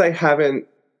because I haven't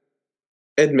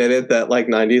admitted that like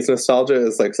 90s nostalgia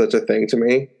is like such a thing to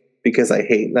me, because I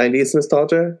hate 90s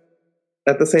nostalgia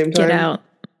at the same time. Get out.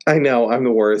 I know, I'm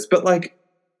the worst, but like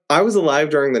I was alive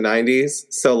during the 90s,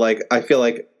 so like I feel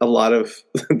like a lot of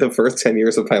the first 10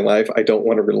 years of my life I don't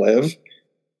want to relive.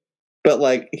 But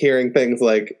like hearing things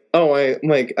like, oh, I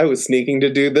was sneaking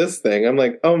to do this thing, I'm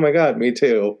like, oh my god, me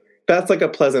too. That's like a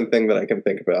pleasant thing that I can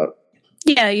think about.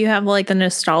 Yeah, you have like the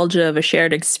nostalgia of a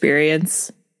shared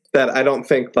experience. That I don't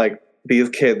think like these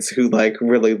kids who like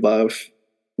really love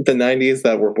the 90s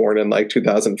that were born in like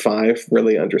 2005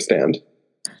 really understand.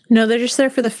 No, they're just there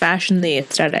for the fashion, the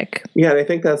aesthetic. Yeah, and I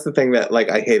think that's the thing that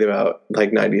like I hate about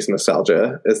like 90s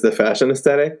nostalgia is the fashion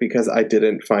aesthetic, because I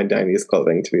didn't find 90s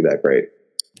clothing to be that great.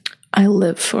 I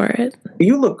live for it.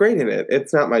 You look great in it.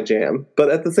 It's not my jam. But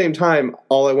at the same time,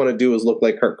 all I want to do is look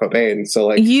like Kurt Cobain. So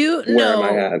like, where am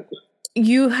I at?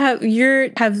 You have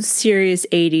serious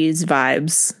 80s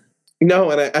vibes. No,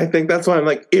 and I think that's why I'm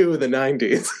like, ew, the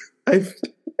 90s.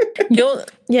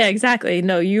 Yeah, exactly.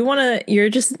 No, you're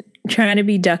just trying to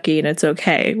be ducky, and it's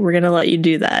okay. We're going to let you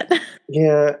do that.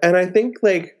 Yeah, and I think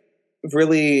like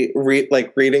really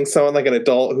reading someone like an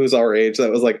adult who's our age that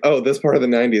was like, oh, this part of the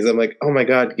 90s, I'm like, oh my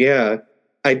god, yeah,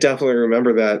 I definitely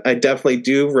remember that. I definitely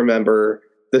do remember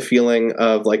the feeling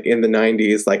of like in the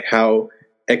 90s, like how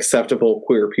acceptable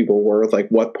queer people were, like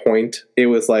what point it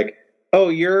was like, oh,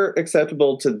 you're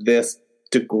acceptable to this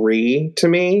degree to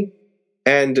me,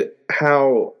 and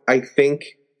how I think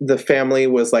the family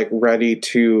was like ready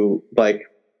to like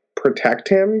protect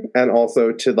him and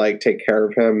also to like take care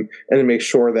of him and to make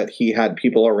sure that he had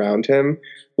people around him.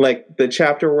 Like the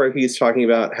chapter where he's talking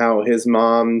about how his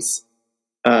mom's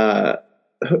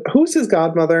who's his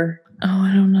godmother? Oh,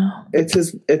 I don't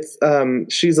know.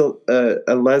 She's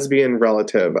a lesbian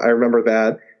relative. I remember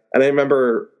that. And I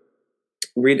remember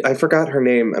I forgot her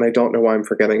name, and I don't know why I'm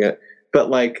forgetting it. But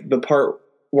like the part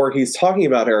where he's talking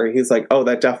about her, he's like, oh,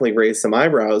 that definitely raised some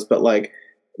eyebrows, but like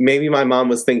maybe my mom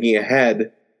was thinking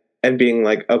ahead and being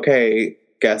like, okay,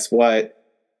 guess what?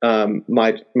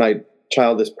 My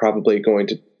child is probably going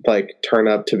to like turn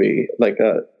up to be like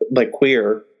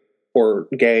queer or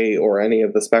gay or any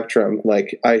of the spectrum.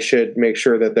 Like I should make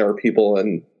sure that there are people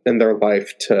in their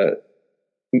life to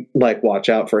like watch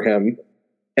out for him.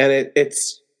 And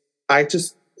I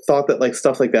just thought that like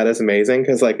stuff like that is amazing,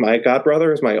 because like my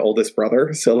godbrother is my oldest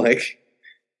brother, so like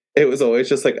it was always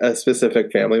just like a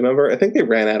specific family member. I think they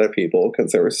ran out of people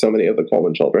because there were so many of the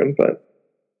Coleman children, but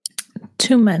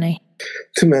too many.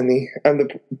 I'm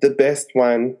the best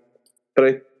one.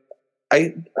 But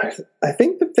I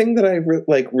think the thing that I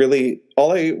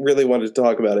all I really wanted to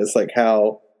talk about is like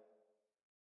how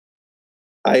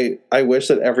I wish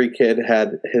that every kid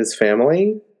had his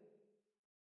family.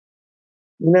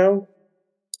 You know?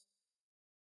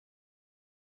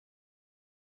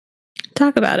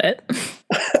 Talk about it.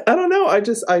 I don't know. I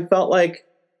felt like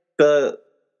the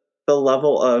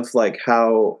level of like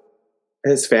how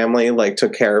his family like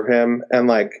took care of him, and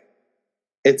like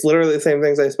it's literally the same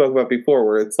things I spoke about before,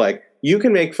 where it's like you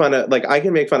can make fun of, like I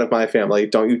can make fun of my family,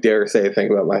 don't you dare say a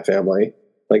thing about my family.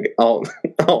 Like I'll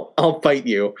fight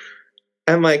you.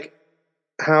 And like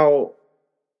how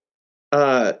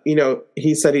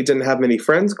he said he didn't have many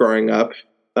friends growing up,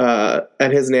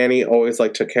 and his nanny always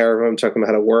like took care of him, taught him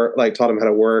how to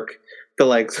work.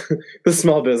 The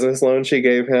small business loan she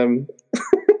gave him.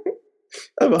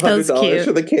 of That was $100 cute.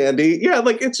 for the candy. Yeah,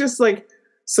 like it's just like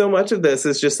so much of this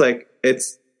is just like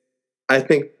it's I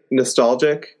think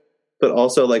nostalgic, but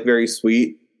also like very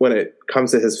sweet when it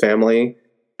comes to his family.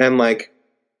 And like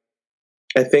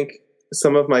I think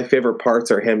some of my favorite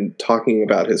parts are him talking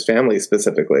about his family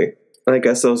specifically. And I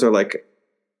guess those are like,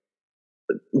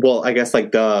 well, I guess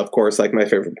like duh, of course, like my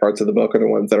favorite parts of the book are the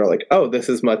ones that are like, oh, this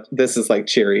is like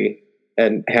cheery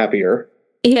and happier.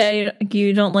 Yeah,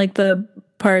 you don't like the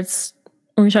parts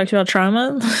when we talked about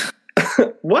trauma?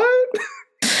 What?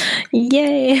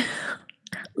 Yay.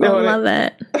 No, I love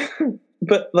it.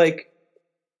 But like,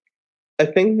 I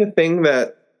think the thing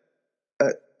that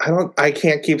I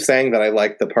can't keep saying that I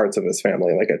like the parts of his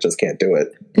family. Like I just can't do it.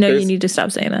 No, you need to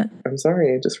stop saying that. I'm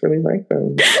sorry. I just really like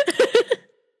them.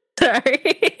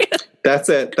 Sorry. That's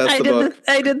it. That's the book.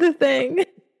 I did the thing.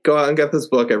 Go out and get this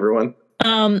book, everyone.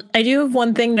 I do have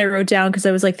one thing that I wrote down because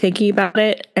I was like thinking about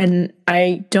it, and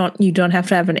you don't have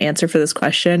to have an answer for this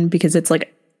question because it's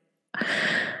like,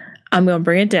 I'm going to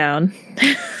bring it down.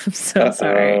 I'm so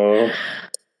sorry.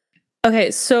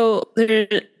 Okay. So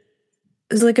there's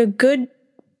like a good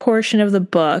portion of the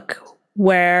book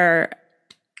where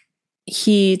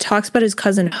he talks about his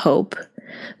cousin Hope,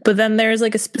 but then there's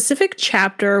like a specific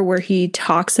chapter where he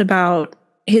talks about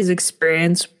his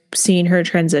experience seeing her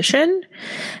transition.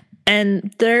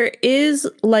 And there is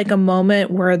like a moment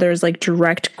where there's like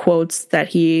direct quotes that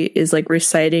he is like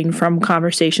reciting from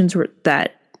conversations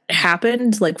that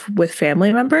happened like with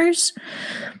family members.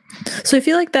 So I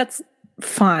feel like that's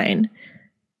fine.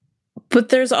 But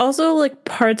there's also like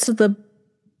parts of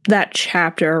that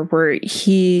chapter where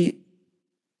he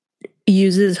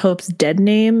uses Hope's dead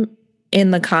name in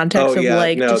the context of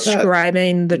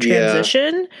describing the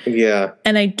transition. Yeah.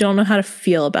 And I don't know how to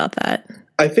feel about that.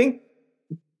 I think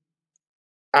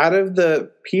out of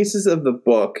the pieces of the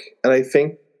book, and I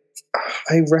think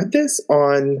I read this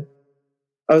I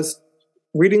was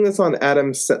reading this on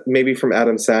maybe from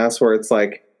Adam Sass, where it's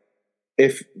like,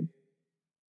 if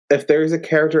there's a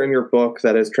character in your book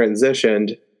that has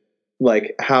transitioned,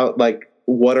 like how do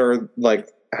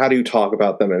you talk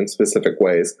about them in specific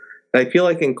ways? And I feel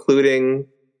like including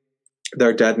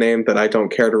their dead name that I don't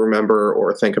care to remember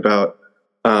or think about,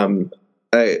 I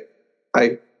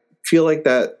feel like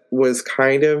that was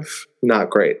kind of not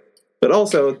great. But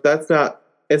also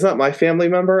it's not my family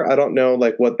member. I don't know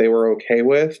like what they were okay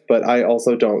with, but I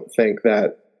also don't think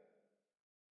that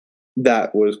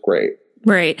was great.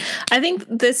 Right. I think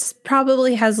this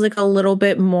probably has like a little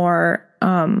bit more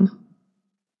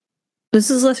this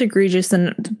is less egregious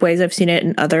than ways I've seen it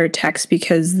in other texts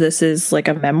because this is like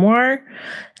a memoir.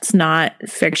 It's not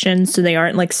fiction, so they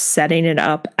aren't like setting it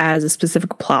up as a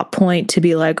specific plot point to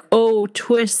be like, oh,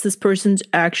 twist, this person's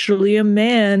actually a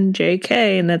man,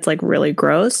 JK, and that's like really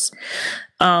gross.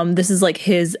 This is like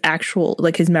his actual,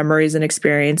 like his memories and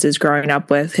experiences growing up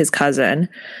with his cousin.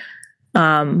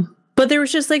 But there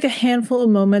was just like a handful of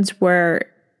moments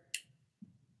where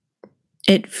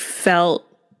it felt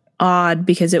odd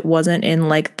because it wasn't in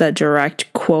like the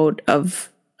direct quote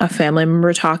of a family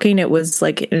member talking. It was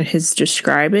like in his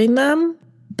describing them.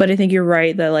 But I think you're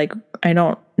right that like, I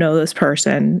don't know this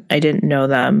person. I didn't know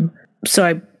them. So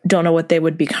I don't know what they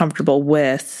would be comfortable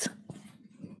with.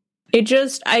 It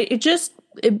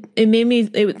made me,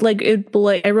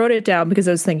 I wrote it down because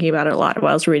I was thinking about it a lot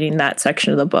while I was reading that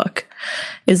section of the book,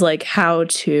 is like how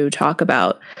to talk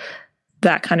about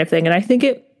that kind of thing. And I think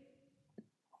it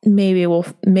maybe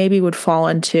would fall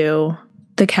into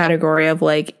the category of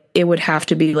like, it would have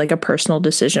to be like a personal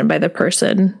decision by the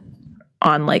person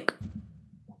on like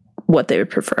what they would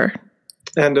prefer.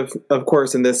 And of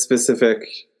course, in this specific,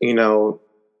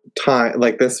 time,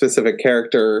 like this specific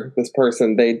character, this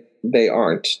person, they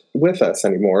aren't with us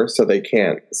anymore, so they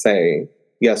can't say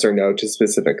yes or no to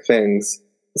specific things.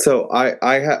 So I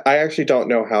actually don't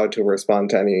know how to respond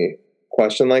to any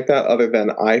question like that, other than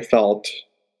I felt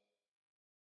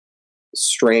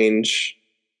strange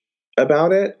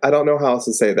about it. I don't know how else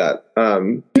to say that.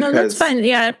 No, that's fine.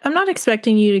 Yeah, I'm not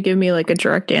expecting you to give me like a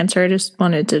direct answer. I just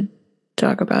wanted to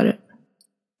talk about it.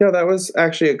 No, that was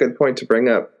actually a good point to bring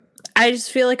up. I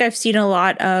just feel like I've seen a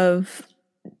lot of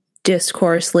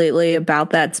discourse lately about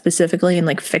that specifically in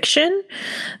like fiction,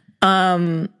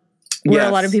 where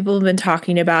a lot of people have been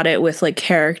talking about it with like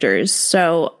characters.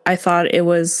 So I thought it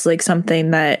was like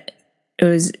something that it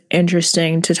was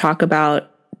interesting to talk about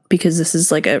because this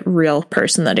is like a real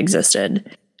person that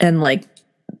existed and like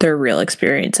their real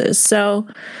experiences. So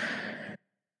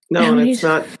no, and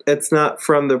it's not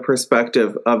from the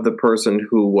perspective of the person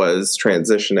who was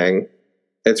transitioning.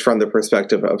 It's from the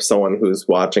perspective of someone who's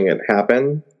watching it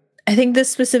happen. I think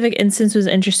this specific instance was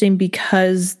interesting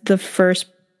because the first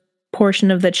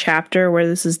portion of the chapter where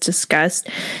this is discussed,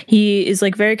 he is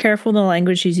like very careful in the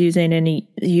language he's using, and he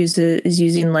is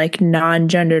using like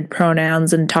non-gendered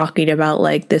pronouns and talking about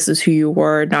like this is who you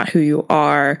were, not who you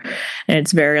are, and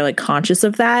it's very like conscious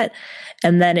of that.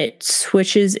 And then it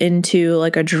switches into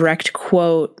like a direct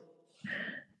quote,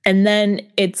 and then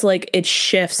it's like it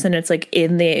shifts and it's like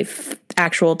in the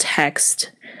actual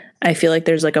text. I feel like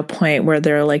there's like a point where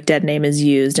their like dead name is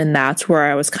used, and that's where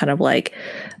I was kind of like,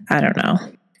 I don't know.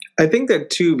 I think that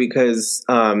too, because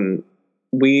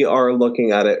we are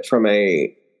looking at it from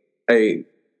a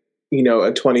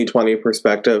 2020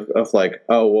 perspective of like,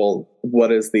 oh, well,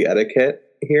 what is the etiquette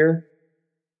here?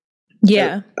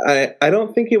 Yeah. I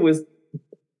don't think it was,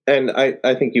 and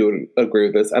I think you would agree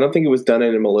with this, I don't think it was done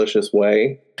in a malicious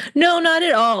way. No, not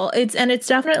at all. It's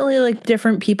definitely like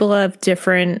different people have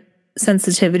different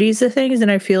sensitivities to things, and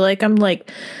I feel like I'm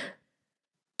like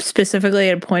specifically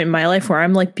at a point in my life where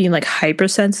I'm like being like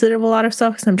hypersensitive a lot of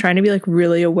stuff, because I'm trying to be like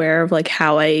really aware of like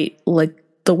how I like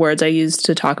the words I use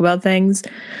to talk about things.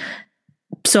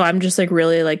 So I'm just like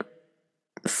really like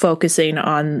focusing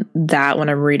on that when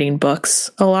I'm reading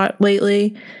books a lot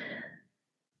lately.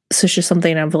 So it's just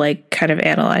something I'm like kind of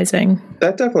analyzing.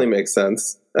 That definitely makes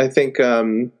sense. I think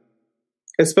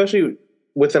especially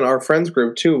within our friends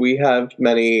group too, we have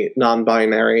many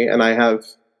non-binary, and I have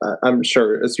I'm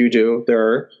sure as you do, there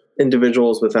are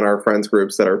individuals within our friends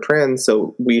groups that are trans.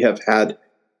 So we have had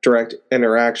direct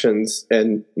interactions,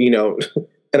 and,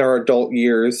 in our adult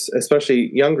years,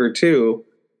 especially younger too,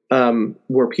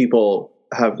 where people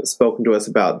have spoken to us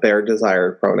about their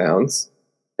desired pronouns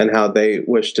and how they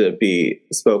wish to be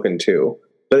spoken to.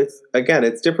 But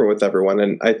it's different with everyone.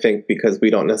 And I think because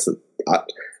we don't necessarily,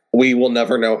 we will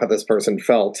never know how this person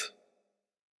felt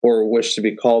or wished to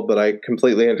be called, but I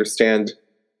completely understand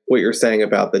what you're saying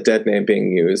about the dead name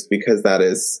being used, because that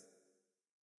is,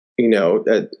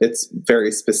 it's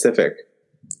very specific.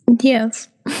 Yes.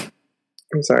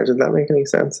 I'm sorry, did that make any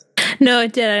sense? No,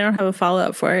 it did. I don't have a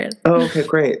follow-up for it. Oh, okay,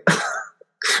 great.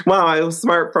 Wow, I was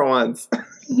smart for once.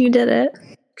 You did it.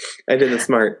 I did it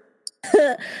smart.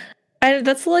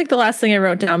 That's like the last thing I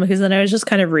wrote down, because then I was just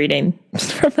kind of reading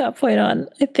from that point on.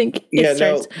 I think it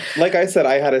starts. No, like I said,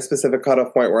 I had a specific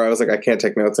cutoff point where I was like, I can't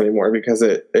take notes anymore, because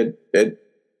it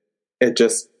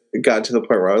just got to the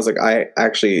point where I was like, I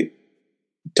actually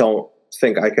don't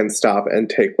think I can stop and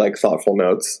take like thoughtful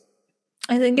notes.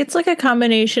 I think it's like a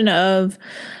combination of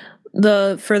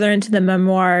the further into the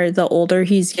memoir, the older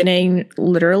he's getting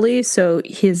literally. So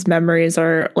his memories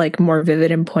are like more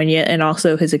vivid and poignant, and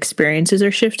also his experiences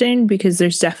are shifting, because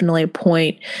there's definitely a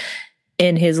point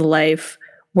in his life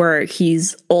where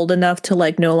he's old enough to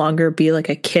like no longer be like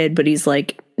a kid, but he's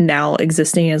like now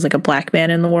existing as like a Black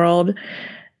man in the world.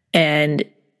 And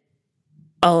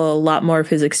a lot more of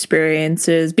his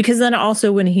experiences, because then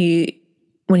also when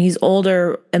he's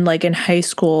older and like in high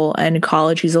school and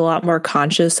college, he's a lot more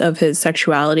conscious of his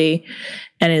sexuality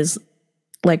and is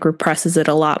like represses it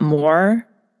a lot more.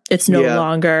 It's no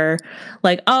longer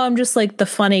like, oh, I'm just like the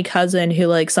funny cousin who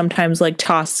like sometimes like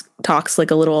talks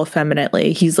like a little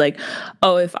effeminately. He's like,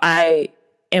 oh, if I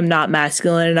am not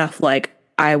masculine enough, like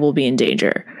I will be in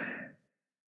danger.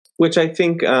 Which I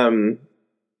think,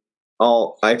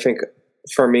 I think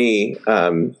for me,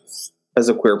 as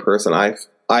a queer person, I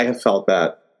have felt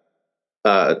that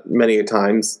many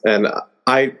times, and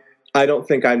I don't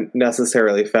think I'm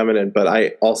necessarily feminine, but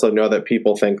I also know that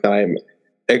people think that I'm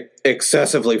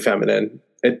excessively feminine.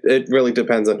 It really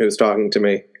depends on who's talking to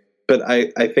me. But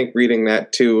I think reading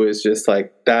that too is just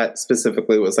like, that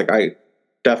specifically was like, I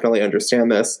definitely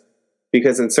understand this,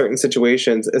 because in certain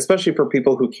situations, especially for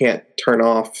people who can't turn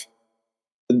off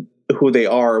who they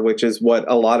are, which is what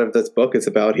a lot of this book is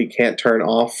about. He can't turn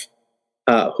off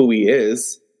who he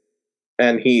is,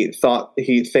 and he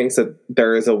thinks that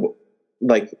there is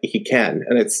he can,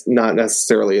 and it's not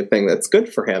necessarily a thing that's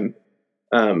good for him.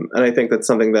 And I think that's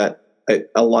something that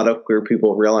a lot of queer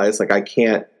people realize, like, I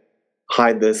can't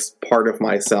hide this part of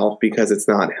myself because it's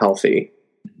not healthy.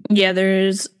 Yeah,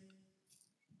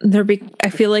 I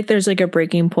feel like there's like a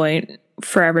breaking point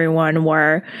for everyone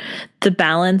where the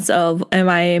balance of, am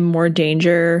I in more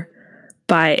danger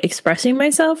by expressing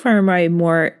myself, or am I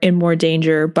in more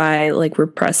danger by like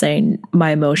repressing my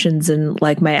emotions and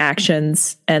like my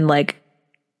actions, and like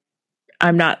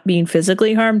I'm not being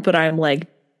physically harmed, but I'm like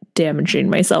damaging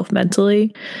myself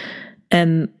mentally,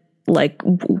 and like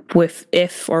with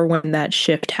if or when that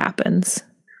shift happens.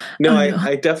 No,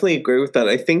 I definitely agree with that.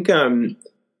 I think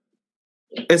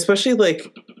especially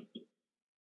like,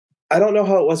 I don't know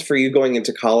how it was for you going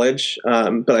into college,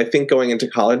 but I think going into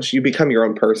college, you become your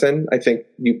own person. I think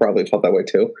you probably felt that way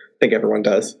too. I think everyone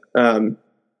does.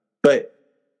 But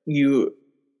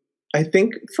I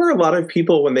think for a lot of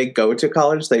people, when they go to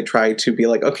college, they try to be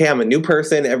like, okay, I'm a new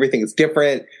person. Everything's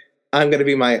different. I'm going to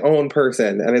be my own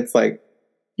person. And it's like,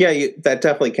 yeah, that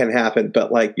definitely can happen.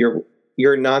 But like,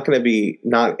 you're not going to be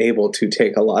not able to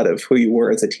take a lot of who you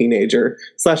were as a teenager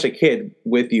 / a kid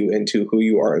with you into who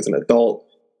you are as an adult.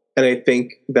 And I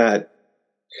think that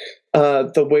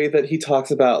the way that he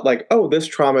talks about like, oh, this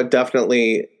trauma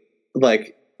definitely,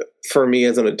 like, for me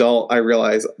as an adult, I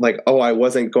realized like, oh, I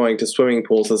wasn't going to swimming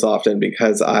pools as often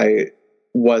because I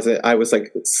was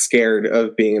like scared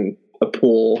of being in a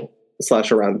pool /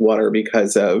 around water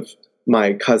because of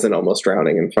my cousin almost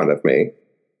drowning in front of me.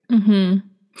 Mm-hmm.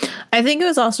 I think it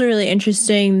was also really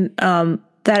interesting that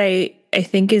I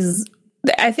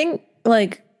think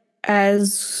like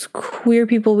as queer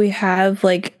people, we have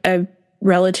like a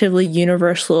relatively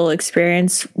universal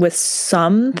experience with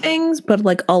some things, but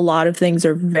like a lot of things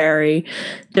are very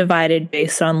divided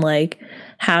based on like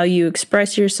how you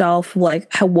express yourself,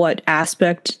 like what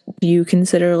aspect you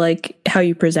consider like how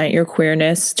you present your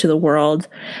queerness to the world,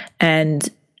 and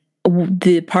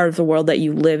the part of the world that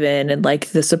you live in, and like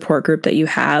the support group that you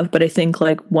have. But I think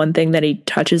like one thing that he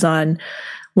touches on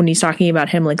when he's talking about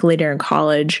him like later in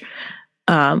college,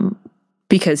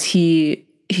 because he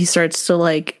starts to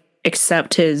like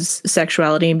accept his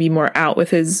sexuality and be more out with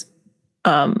his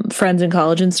friends in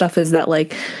college and stuff, is that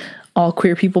like all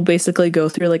queer people basically go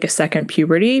through like a second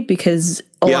puberty, because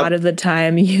a lot of the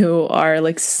time you are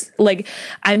like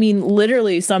I mean,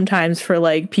 literally sometimes for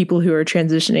like people who are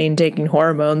transitioning and taking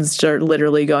hormones are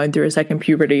literally going through a second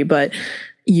puberty, but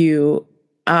you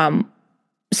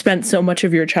spent so much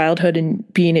of your childhood in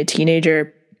being a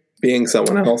teenager being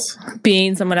someone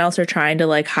else or trying to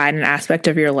like hide an aspect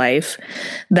of your life,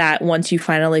 that once you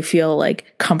finally feel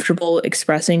like comfortable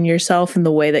expressing yourself in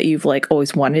the way that you've like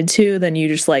always wanted to, then you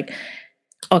just like,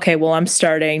 okay, well, I'm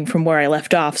starting from where I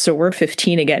left off. So we're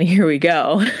 15 again. Here we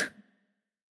go.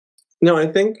 No, I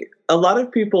think a lot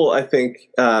of people,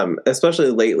 especially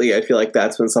lately, I feel like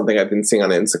that's been something I've been seeing on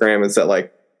Instagram, is that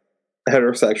like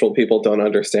heterosexual people don't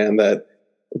understand that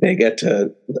they get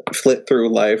to flit through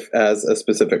life as a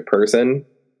specific person,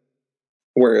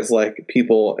 whereas like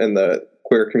people in the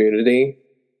queer community,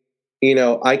 you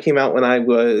know, I came out when I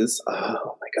was,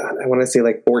 oh my God, I want to say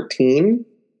like 14.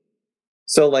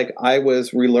 So like I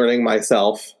was relearning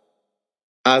myself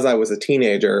as I was a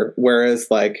teenager, whereas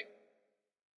like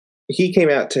he came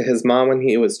out to his mom when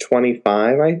he was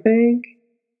 25, I think.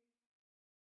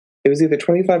 It was either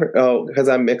 25 or, because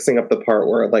I'm mixing up the part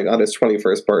where, like, on his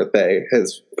 21st birthday,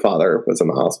 his father was in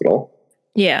the hospital.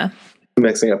 Yeah. I'm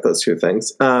mixing up those two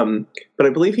things. But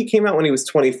I believe he came out when he was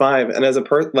 25. And as a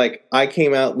like, I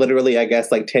came out literally, I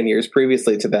guess, like 10 years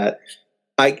previously to that.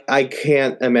 I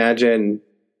can't imagine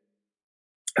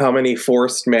how many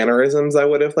forced mannerisms I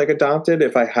would have, like, adopted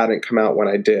if I hadn't come out when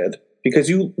I did.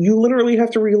 Because you literally have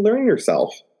to relearn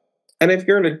yourself. And if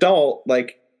you're an adult,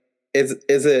 like, is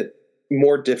it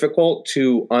more difficult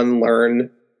to unlearn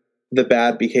the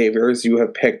bad behaviors you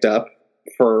have picked up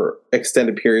for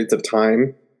extended periods of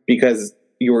time because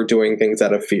you were doing things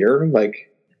out of fear? Like,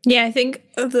 yeah, I think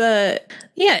I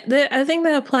think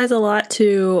that applies a lot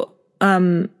to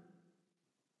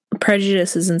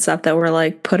prejudices and stuff that we're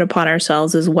like put upon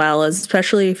ourselves, as well as,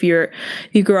 especially if you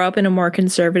grow up in a more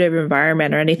conservative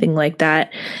environment or anything like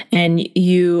that, and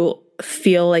you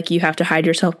feel like you have to hide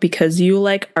yourself because you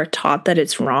like are taught that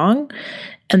it's wrong,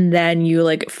 and then you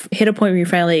like hit a point where you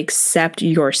finally accept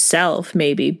yourself,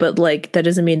 maybe, but like that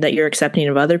doesn't mean that you're accepting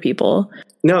of other people.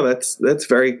 No, that's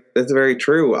very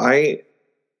true. I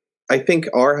think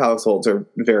our households are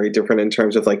very different in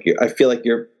terms of like, I feel like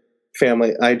your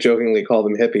family, I jokingly call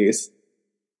them hippies,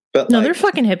 but no, like, they're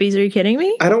fucking hippies. Are you kidding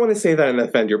me? I don't want to say that and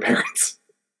offend your parents.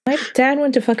 My dad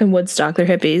went to fucking Woodstock. They're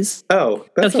hippies. Oh,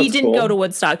 that he didn't go to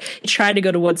Woodstock. He tried to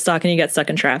go to Woodstock and he got stuck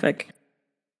in traffic.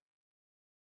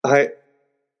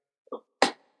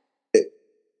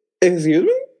 Excuse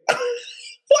me?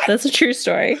 That's a true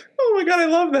story. Oh my God, I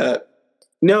love that.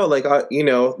 No, like,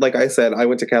 like I said, I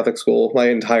went to Catholic school. My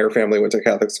entire family went to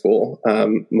Catholic school.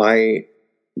 My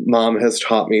mom has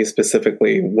taught me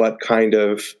specifically what kind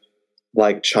of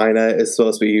like china is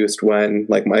supposed to be used when,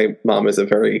 like, my mom is a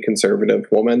very conservative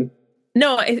woman.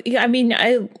 No, I mean,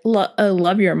 I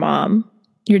love your mom.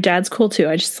 Your dad's cool too.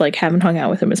 I just like haven't hung out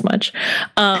with him as much.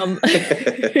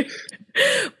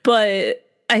 But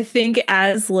I think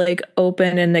as like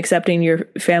open and accepting your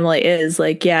family is,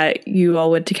 like, yeah, you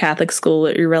all went to Catholic school,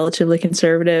 you're relatively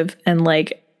conservative, and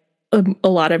like a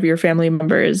lot of your family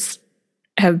members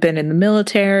have been in the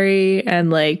military, and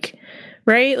like,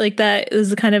 right? Like that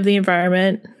is kind of the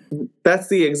environment. That's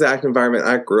the exact environment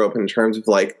I grew up in terms of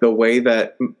like the way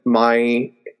that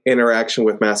my interaction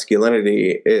with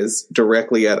masculinity is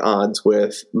directly at odds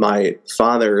with my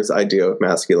father's idea of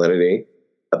masculinity,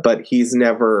 but he's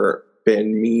never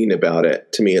been mean about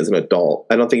it to me as an adult.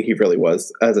 I don't think he really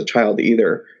was as a child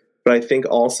either. But I think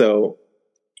also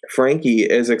Frankie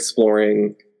is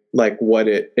exploring like what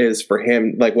it is for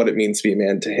him, like what it means to be a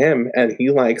man to him. And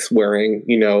he likes wearing,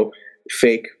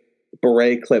 fake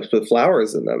beret clips with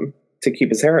flowers in them to keep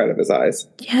his hair out of his eyes.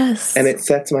 Yes. And it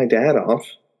sets my dad off.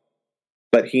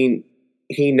 But he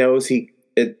knows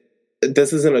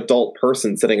this is an adult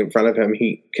person sitting in front of him.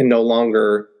 He can no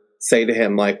longer say to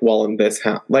him, like, well, in this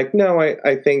house, like, no,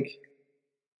 I think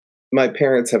my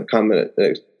parents have come in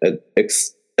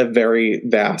a very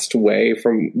vast way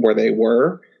from where they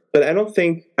were. But I don't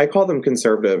think, I call them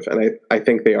conservative, and I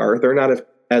think they are. They're not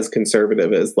as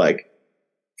conservative as, like,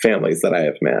 families that I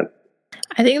have met.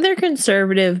 I think they're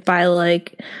conservative by,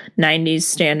 like, 90s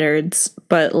standards,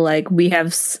 but, like, we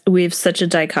have such a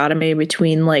dichotomy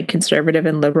between, like, conservative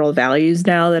and liberal values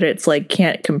now that it's, like,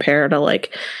 can't compare to,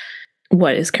 like,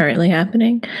 what is currently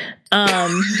happening.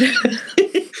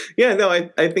 Yeah, no,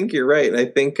 I think you're right. I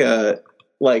think,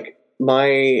 like,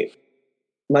 my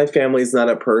family's not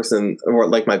a person, or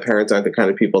like my parents aren't the kind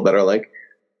of people that are like,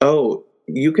 oh,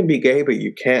 you can be gay, but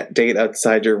you can't date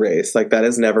outside your race. Like, that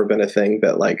has never been a thing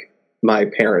that, like, my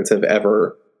parents have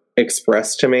ever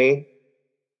expressed to me.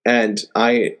 And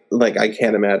I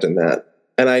can't imagine that.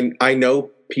 And I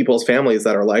know people's families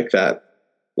that are like that.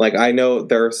 Like, I know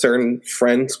there are certain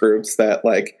friends groups that,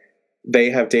 like, they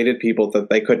have dated people that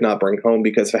they could not bring home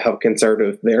because of how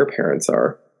conservative their parents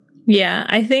are. Yeah,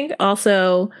 I think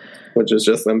also... Which is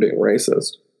just them being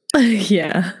racist.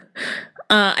 Yeah.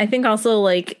 I think also,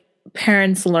 like,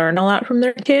 parents learn a lot from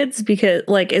their kids because,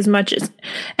 like, as much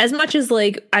as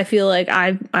like, I feel like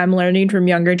I'm learning from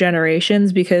younger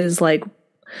generations because, like,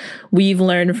 we've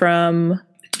learned from...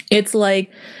 It's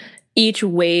like each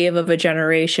wave of a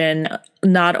generation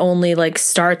not only, like,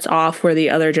 starts off where the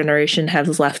other generation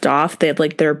has left off. They have,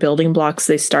 like, their building blocks,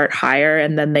 they start higher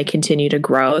and then they continue to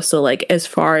grow. So, like, as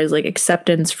far as, like,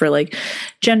 acceptance for, like,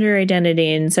 gender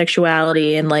identity and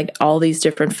sexuality and, like, all these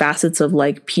different facets of,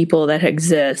 like, people that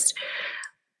exist,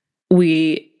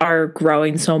 we are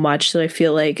growing so much. So I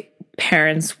feel like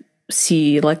parents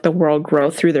see, like, the world grow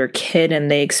through their kid, and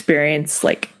they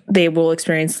will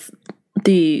experience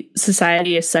the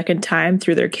society a second time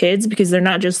through their kids, because they're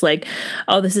not just like,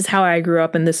 oh, this is how I grew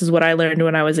up and this is what I learned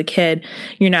when I was a kid.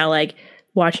 You're not, like,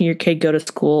 watching your kid go to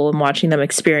school and watching them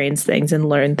experience things and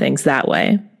learn things that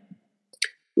way.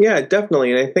 Yeah,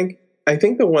 definitely. And I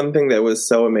think the one thing that was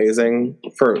so amazing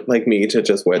for, like, me to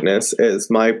just witness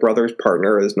is my brother's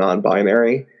partner is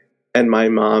non-binary, and my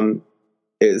mom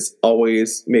is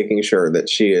always making sure that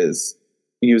she is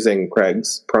using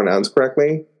Craig's pronouns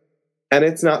correctly. And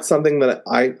it's not something that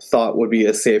I thought would be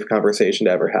a safe conversation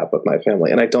to ever have with my family.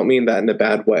 And I don't mean that in a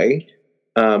bad way.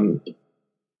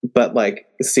 But, like,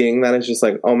 seeing that is just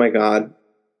like, oh my God,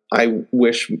 I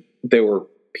wish there were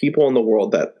people in the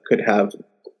world that could have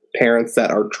parents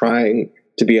that are trying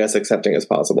to be as accepting as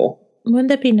possible. Wouldn't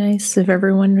that be nice if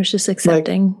everyone was just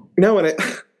accepting? Like, no, and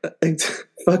it's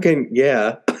fucking,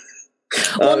 yeah.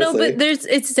 Well, no, but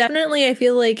it's definitely, I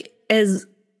feel like,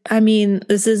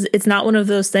 it's not one of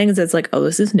those things that's like, oh,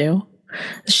 this is new.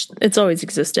 It's always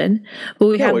existed, but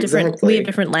we have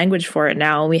different language for it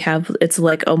now. It's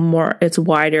like it's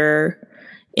wider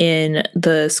in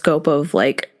the scope of,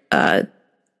 like,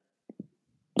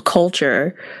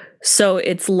 culture. So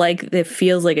it's like, it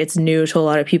feels like it's new to a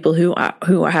lot of people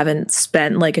who haven't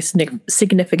spent, like, a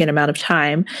significant amount of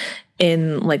time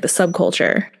in, like, the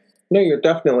subculture. No, you're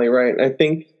definitely right. I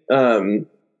think,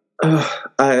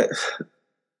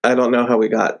 I don't know how we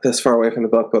got this far away from the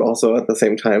book, but also at the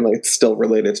same time, like, it's still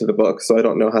related to the book, so I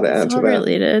don't know how to add to that. It's all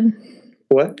related.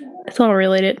 What? It's all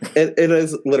related. It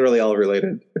is literally all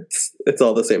related. It's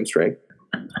all the same string.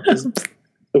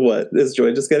 What? Is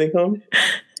Joy just getting home?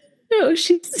 No,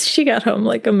 she got home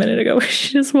like a minute ago.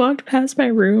 She just walked past my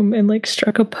room and, like,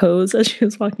 struck a pose as she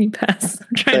was walking past.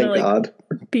 I'm trying to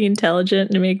be intelligent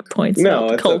and make points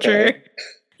about culture. Okay.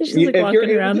 She's like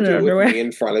walking around in underwear. Me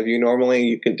in front of you normally,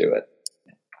 you can do it.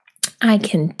 I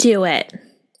can do it.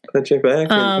 Put your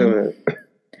back into it.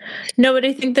 No, but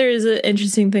I think there is an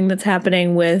interesting thing that's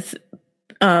happening with,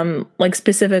 like,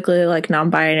 specifically, like,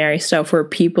 non-binary stuff, where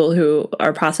people who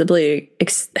are possibly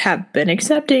have been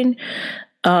accepting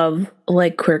of,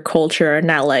 like, queer culture are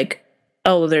not like,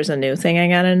 oh, there's a new thing I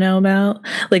gotta know about.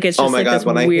 Like, it's just, oh my God,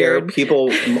 when weird... I hear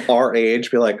people our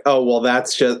age be like, oh, well,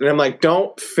 that's just, and I'm like,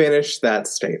 don't finish that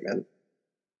statement.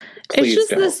 Please it's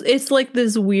just don't. It's like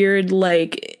this weird,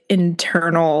 like,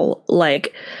 internal,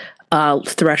 like,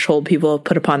 threshold people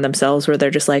put upon themselves where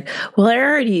they're just like, well, I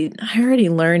already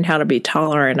learned how to be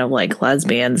tolerant of like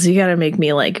lesbians. You got to make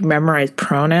me like memorize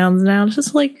pronouns now. It's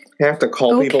just like, you have to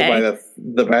call people by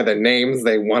the names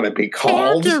they want to be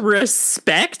called. You have to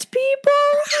respect people.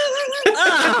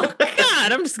 Oh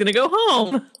God, I'm just gonna go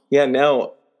home. Yeah,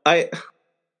 no, I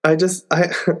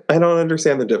don't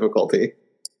understand the difficulty.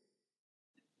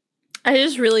 I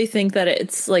just really think that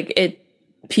it's like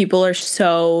people are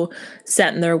so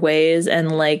set in their ways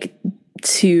and like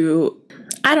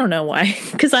I don't know why,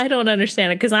 because I don't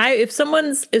understand it. Because if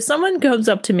someone comes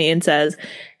up to me and says,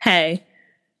 "Hey,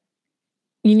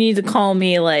 you need to call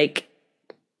me like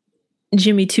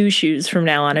Jimmy Two Shoes from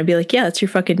now on," I'd be like, "Yeah, that's your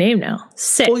fucking name now."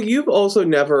 Sick. Well, you've also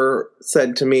never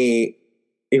said to me,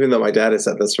 even though my dad has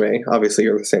said this to me. Obviously,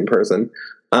 you're the same person.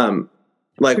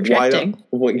 Like Projecting.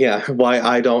 why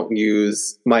I don't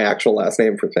use my actual last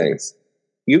name for things.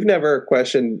 You've never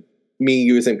questioned me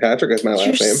using Patrick as my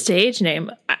last name. Stage name.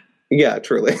 Yeah,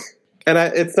 truly. And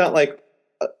it's not like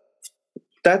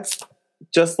that's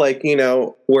just like,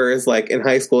 whereas like in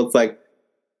high school, it's like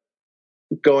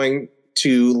going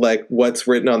to like what's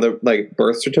written on the like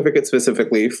birth certificate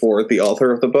specifically for the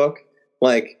author of the book.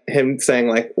 Like him saying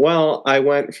like, well, I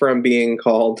went from being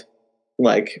called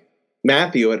like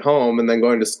Matthew at home and then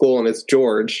going to school and it's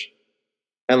George.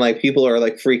 And like people are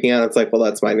like freaking out. It's like, well,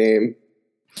 that's my name.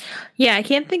 Yeah, I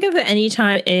can't think of any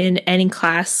time in any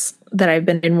class that I've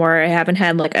been in where I haven't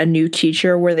had like a new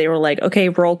teacher where they were like, okay,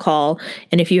 roll call.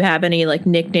 And if you have any like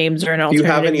nicknames or an alternative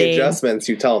you have any name, adjustments,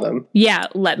 you tell them. Yeah,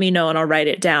 let me know and I'll write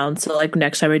it down. So like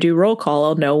next time I do roll call,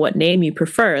 I'll know what name you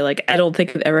prefer. Like I don't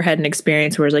think I've ever had an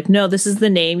experience where it's like, no, this is the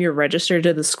name you're registered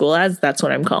to the school as. That's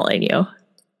what I'm calling you.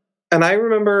 And I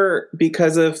remember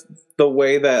because of the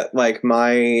way that like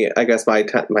my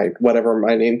whatever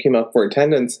my name came up for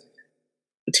attendance,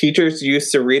 teachers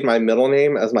used to read my middle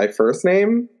name as my first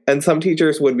name. And some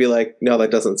teachers would be like, no,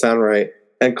 that doesn't sound right.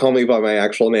 And call me by my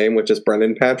actual name, which is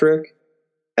Brendan Patrick.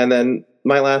 And then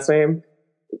my last name.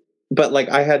 But like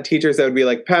I had teachers that would be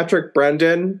like, Patrick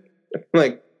Brendan. I'm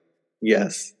like,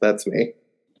 yes, that's me.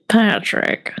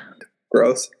 Patrick.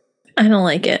 Gross. I don't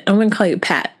like it. I'm going to call you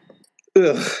Pat.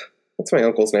 Ugh. That's my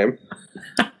uncle's name.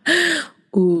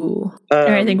 Ooh.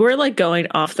 I think we're like going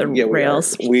off the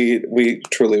rails. We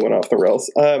truly went off the rails.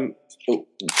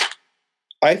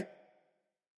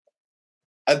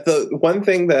 The one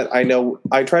thing that I know,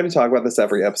 I try to talk about this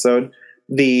every episode,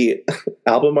 the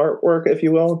album artwork, if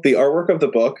you will, the artwork of the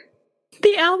book.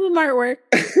 The album artwork.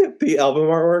 The album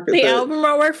artwork. The album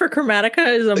artwork for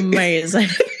Chromatica is amazing.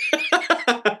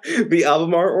 The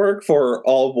album artwork for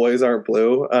All Boys Aren't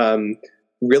Blue.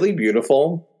 Really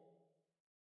beautiful.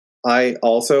 I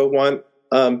also want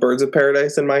Birds of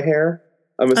Paradise in my hair.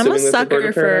 I'm a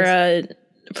sucker for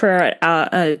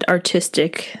an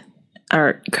artistic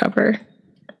art cover.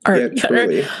 An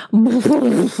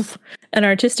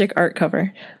artistic art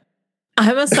cover.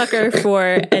 I'm a sucker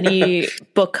for any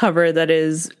book cover that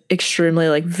is extremely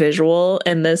like visual,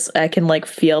 and this I can like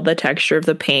feel the texture of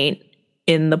the paint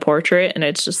in the portrait, and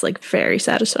it's just like very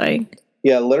satisfying.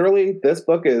 Yeah, literally, this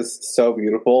book is so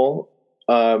beautiful,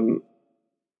 and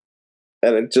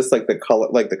it's just like the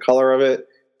color of it.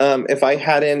 If I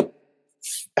hadn't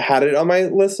had it on my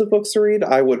list of books to read,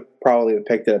 I would probably have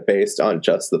picked it based on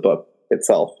just the book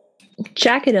itself.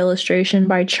 Jacket illustration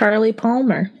by Charlie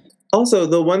Palmer. Also,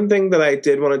 the one thing that I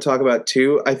did want to talk about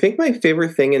too, I think my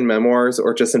favorite thing in memoirs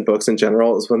or just in books in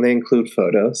general is when they include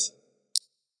photos.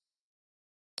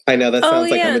 I know that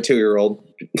sounds like I'm a 2-year-old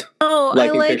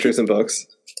liking pictures in books.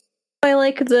 I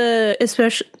like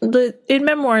in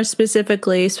memoirs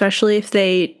specifically, especially if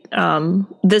they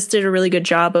this did a really good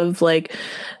job of like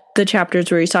the chapters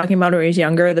where he's talking about when he's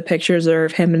younger. The pictures are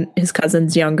of him and his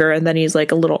cousins younger, and then he's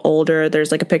like a little older.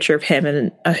 There's like a picture of him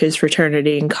and his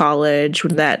fraternity in college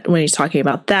when he's talking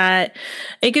about that.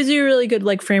 It gives you a really good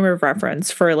like frame of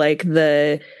reference for like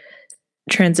the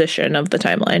transition of the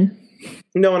timeline.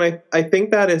 No, and I think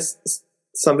that is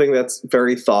something that's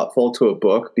very thoughtful to a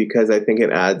book because I think it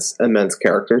adds immense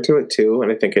character to it too,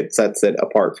 and I think it sets it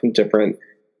apart from different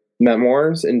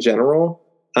memoirs in general.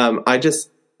 I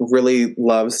just really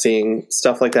love seeing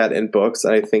stuff like that in books.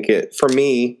 I think it, for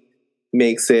me,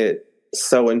 makes it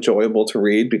so enjoyable to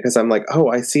read because I'm like, oh,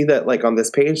 I see that like on this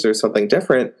page there's something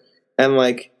different, and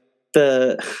like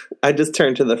I just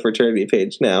turned to the fraternity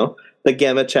page now. The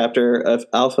Gamma chapter of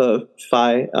Alpha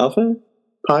Phi.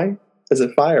 Is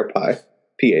it Phi or Pi?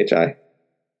 PHI.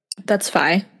 That's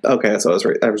Phi. Okay, so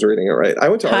I was reading it right. I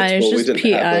went to art school. We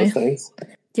didn't have those things.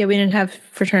 Yeah, we didn't have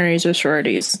fraternities or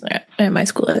sororities at my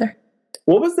school either.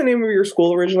 What was the name of your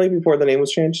school originally before the name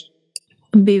was changed?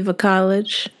 Beaver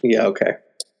College. Yeah, okay.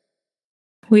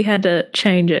 We had to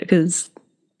change it because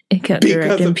it kept Because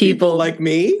directing of people like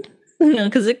me? No,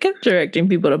 because it kept directing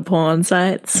people to porn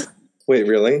sites. Wait,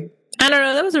 really? I don't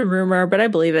know. That was a rumor, but I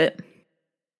believe it.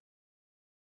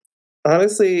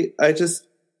 Honestly, I just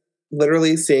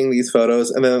literally seeing these photos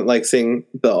and then like seeing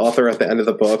the author at the end of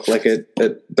the book, like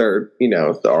they're, you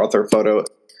know, the author photo.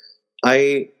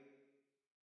 I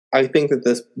think that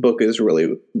this book is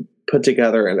really put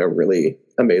together in a really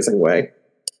amazing way.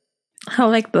 I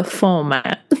like the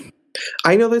format.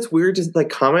 I know that's weird to like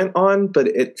comment on, but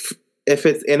if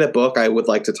it's in a book, I would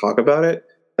like to talk about it.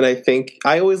 And I think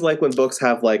I always like when books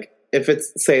have like, if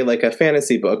it's say like a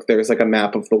fantasy book, there's like a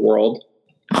map of the world.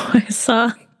 Oh, I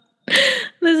saw.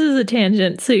 This is a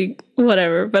tangent, so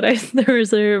whatever. But there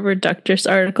was a Reductress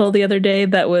article the other day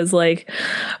that was like,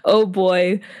 "Oh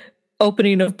boy,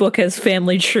 opening of book has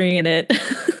family tree in it."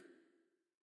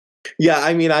 Yeah,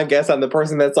 I mean, I guess I'm the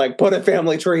person that's like, put a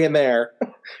family tree in there.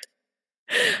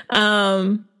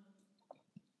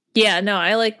 Yeah, no,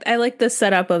 I like the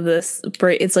setup of this.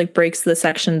 It's like breaks the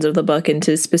sections of the book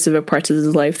into specific parts of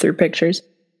his life through pictures.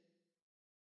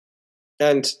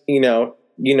 And you know,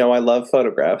 I love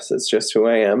photographs. It's just who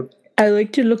I am. I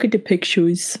like to look at the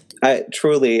pictures. I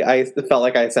felt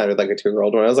like I sounded like a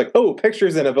 2-year-old when I was like, "Oh,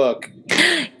 pictures in a book."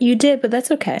 You did, but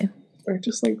that's okay. I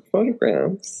just like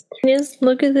photographs. Just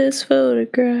look at this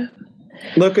photograph.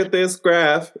 Look at this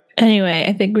graph. Anyway,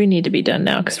 I think we need to be done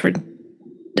now because we're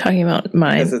talking about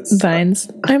vines.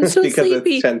 I'm so because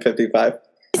sleepy. It's 10:55.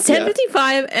 It's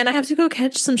 10:55, and I have to go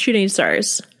catch some shooting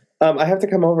stars. I have to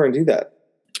come over and do that.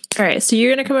 All right, so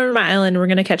you're gonna come over to my island. We're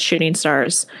gonna catch shooting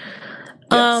stars.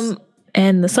 Yes.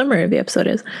 And the summary of the episode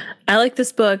is, I like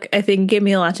this book. I think it gave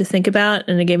me a lot to think about,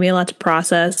 and it gave me a lot to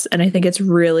process. And I think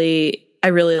I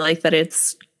really like that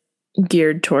it's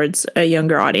geared towards a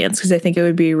younger audience, because I think it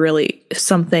would be really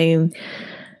something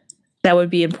that would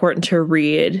be important to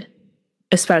read,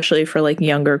 especially for like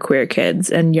younger queer kids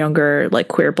and younger like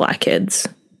queer Black kids.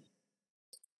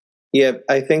 Yeah,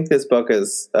 I think this book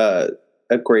is a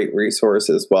great resource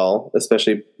as well,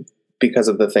 especially because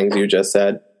of the things you just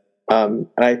said.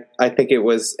 I think it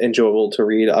was enjoyable to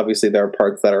read. Obviously, there are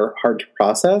parts that are hard to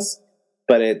process,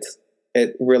 but it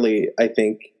really, I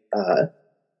think,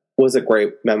 was a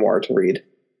great memoir to read.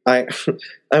 I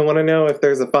want to know if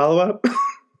there's a follow-up.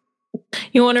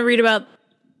 You want to read about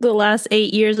the last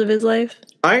 8 years of his life?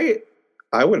 I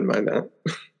wouldn't mind that.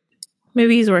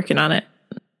 Maybe he's working on it.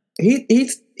 He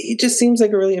just seems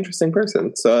like a really interesting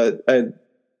person. So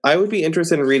I would be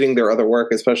interested in reading their other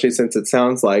work, especially since it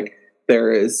sounds like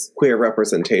there is queer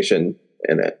representation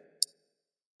in it.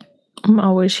 I'm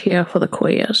always here for the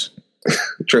queers.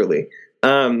 Truly.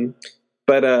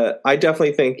 But I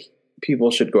definitely think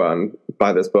people should go out and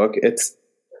buy this book. It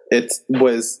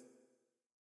was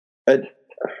I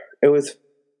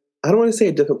don't want to say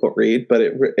a difficult read, but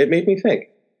it made me think.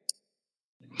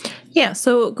 Yeah,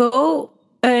 so go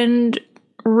and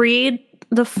read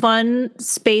the fun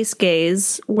Space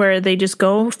Gaze, where they just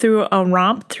go through a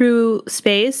romp through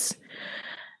space,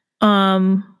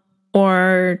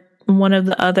 or one of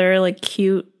the other like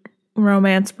cute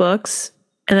romance books.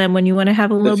 And then when you want to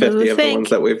have a little bit of a think, the ones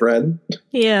that we've read.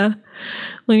 Yeah.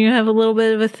 When you have a little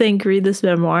bit of a think, read this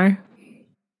memoir.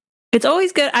 It's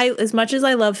always good. As much as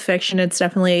I love fiction, it's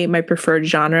definitely my preferred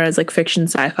genre is like fiction,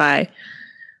 sci-fi.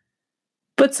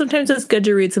 But sometimes it's good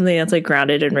to read something that's like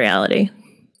grounded in reality.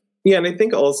 Yeah, and I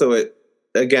think also I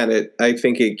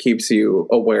think it keeps you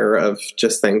aware of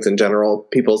just things in general,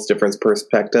 people's different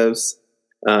perspectives.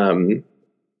 And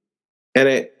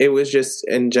it was just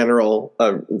in general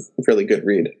a really good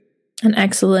read. An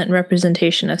excellent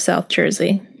representation of South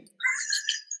Jersey.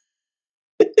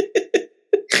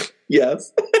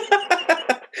 Yes.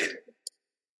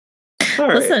 All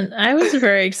right. Listen, I was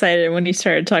very excited when you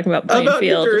started talking about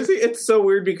Plainfield. New Jersey, it's so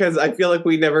weird because I feel like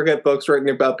we never get books written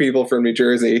about people from New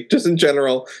Jersey, just in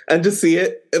general. And to see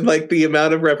it, like the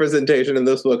amount of representation in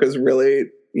this book is really,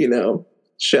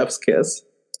 chef's kiss.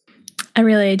 I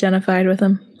really identified with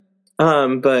him.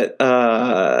 But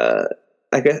I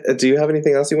guess, do you have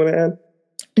anything else you want to add?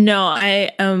 No,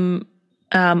 I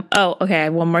oh, okay,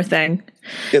 one more thing.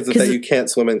 Is it that you can't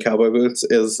swim in cowboy boots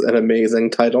is an amazing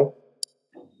title?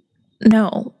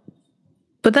 No,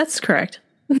 but that's correct.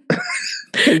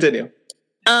 Continue.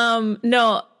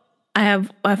 No, I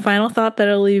have a final thought that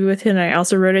I'll leave with you, and I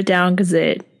also wrote it down because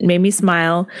it made me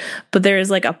smile. But there is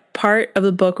like a part of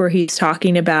the book where he's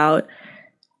talking about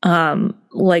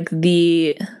like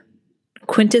the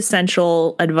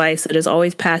quintessential advice that is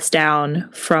always passed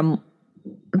down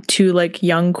to like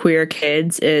young queer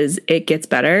kids is it gets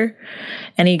better.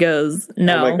 And he goes,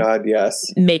 no. Oh my God, yes.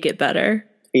 Make it better.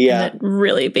 Yeah. And it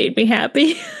really made me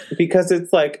happy. Because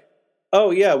it's like,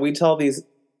 oh yeah, we tell these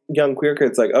young queer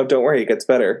kids like, oh, don't worry, it gets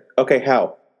better. Okay,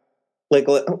 how? Like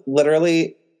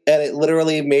literally, and it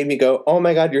literally made me go, oh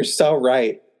my God, you're so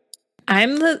right. I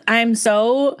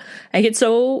get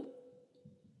so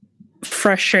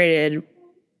frustrated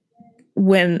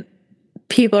when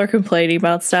people are complaining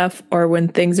about stuff or when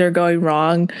things are going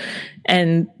wrong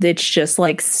and it's just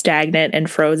like stagnant and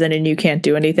frozen and you can't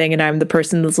do anything. And I'm the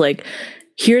person that's like,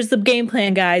 here's the game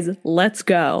plan, guys, let's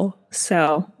go.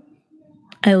 So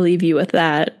I leave you with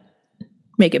that.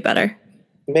 Make it better.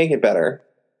 Make it better.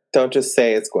 Don't just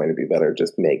say it's going to be better.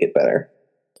 Just make it better.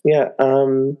 Yeah.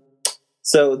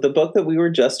 So the book that we were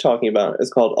just talking about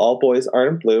is called All Boys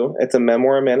Aren't Blue. It's a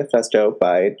memoir manifesto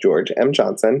by George M.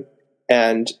 Johnson.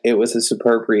 And it was a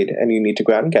superb read, and you need to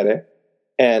go out and get it.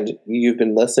 And you've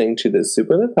been listening to the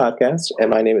Super Lit Podcast, and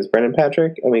my name is Brendan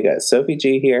Patrick, and we got Sophie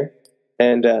G here.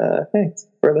 And thanks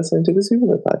for listening to the Super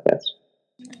Lit Podcast.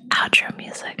 Outro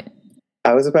music.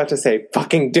 I was about to say,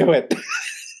 fucking do it.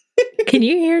 Can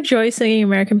you hear Joy singing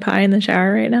American Pie in the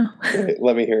shower right now? Wait,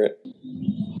 let me hear it.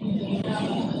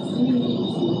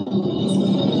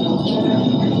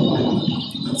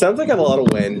 Sounds like I have a lot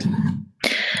of wind.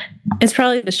 It's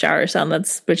probably the shower sound,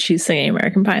 but she's singing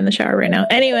American Pie in the shower right now.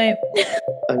 Anyway.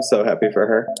 I'm so happy for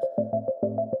her.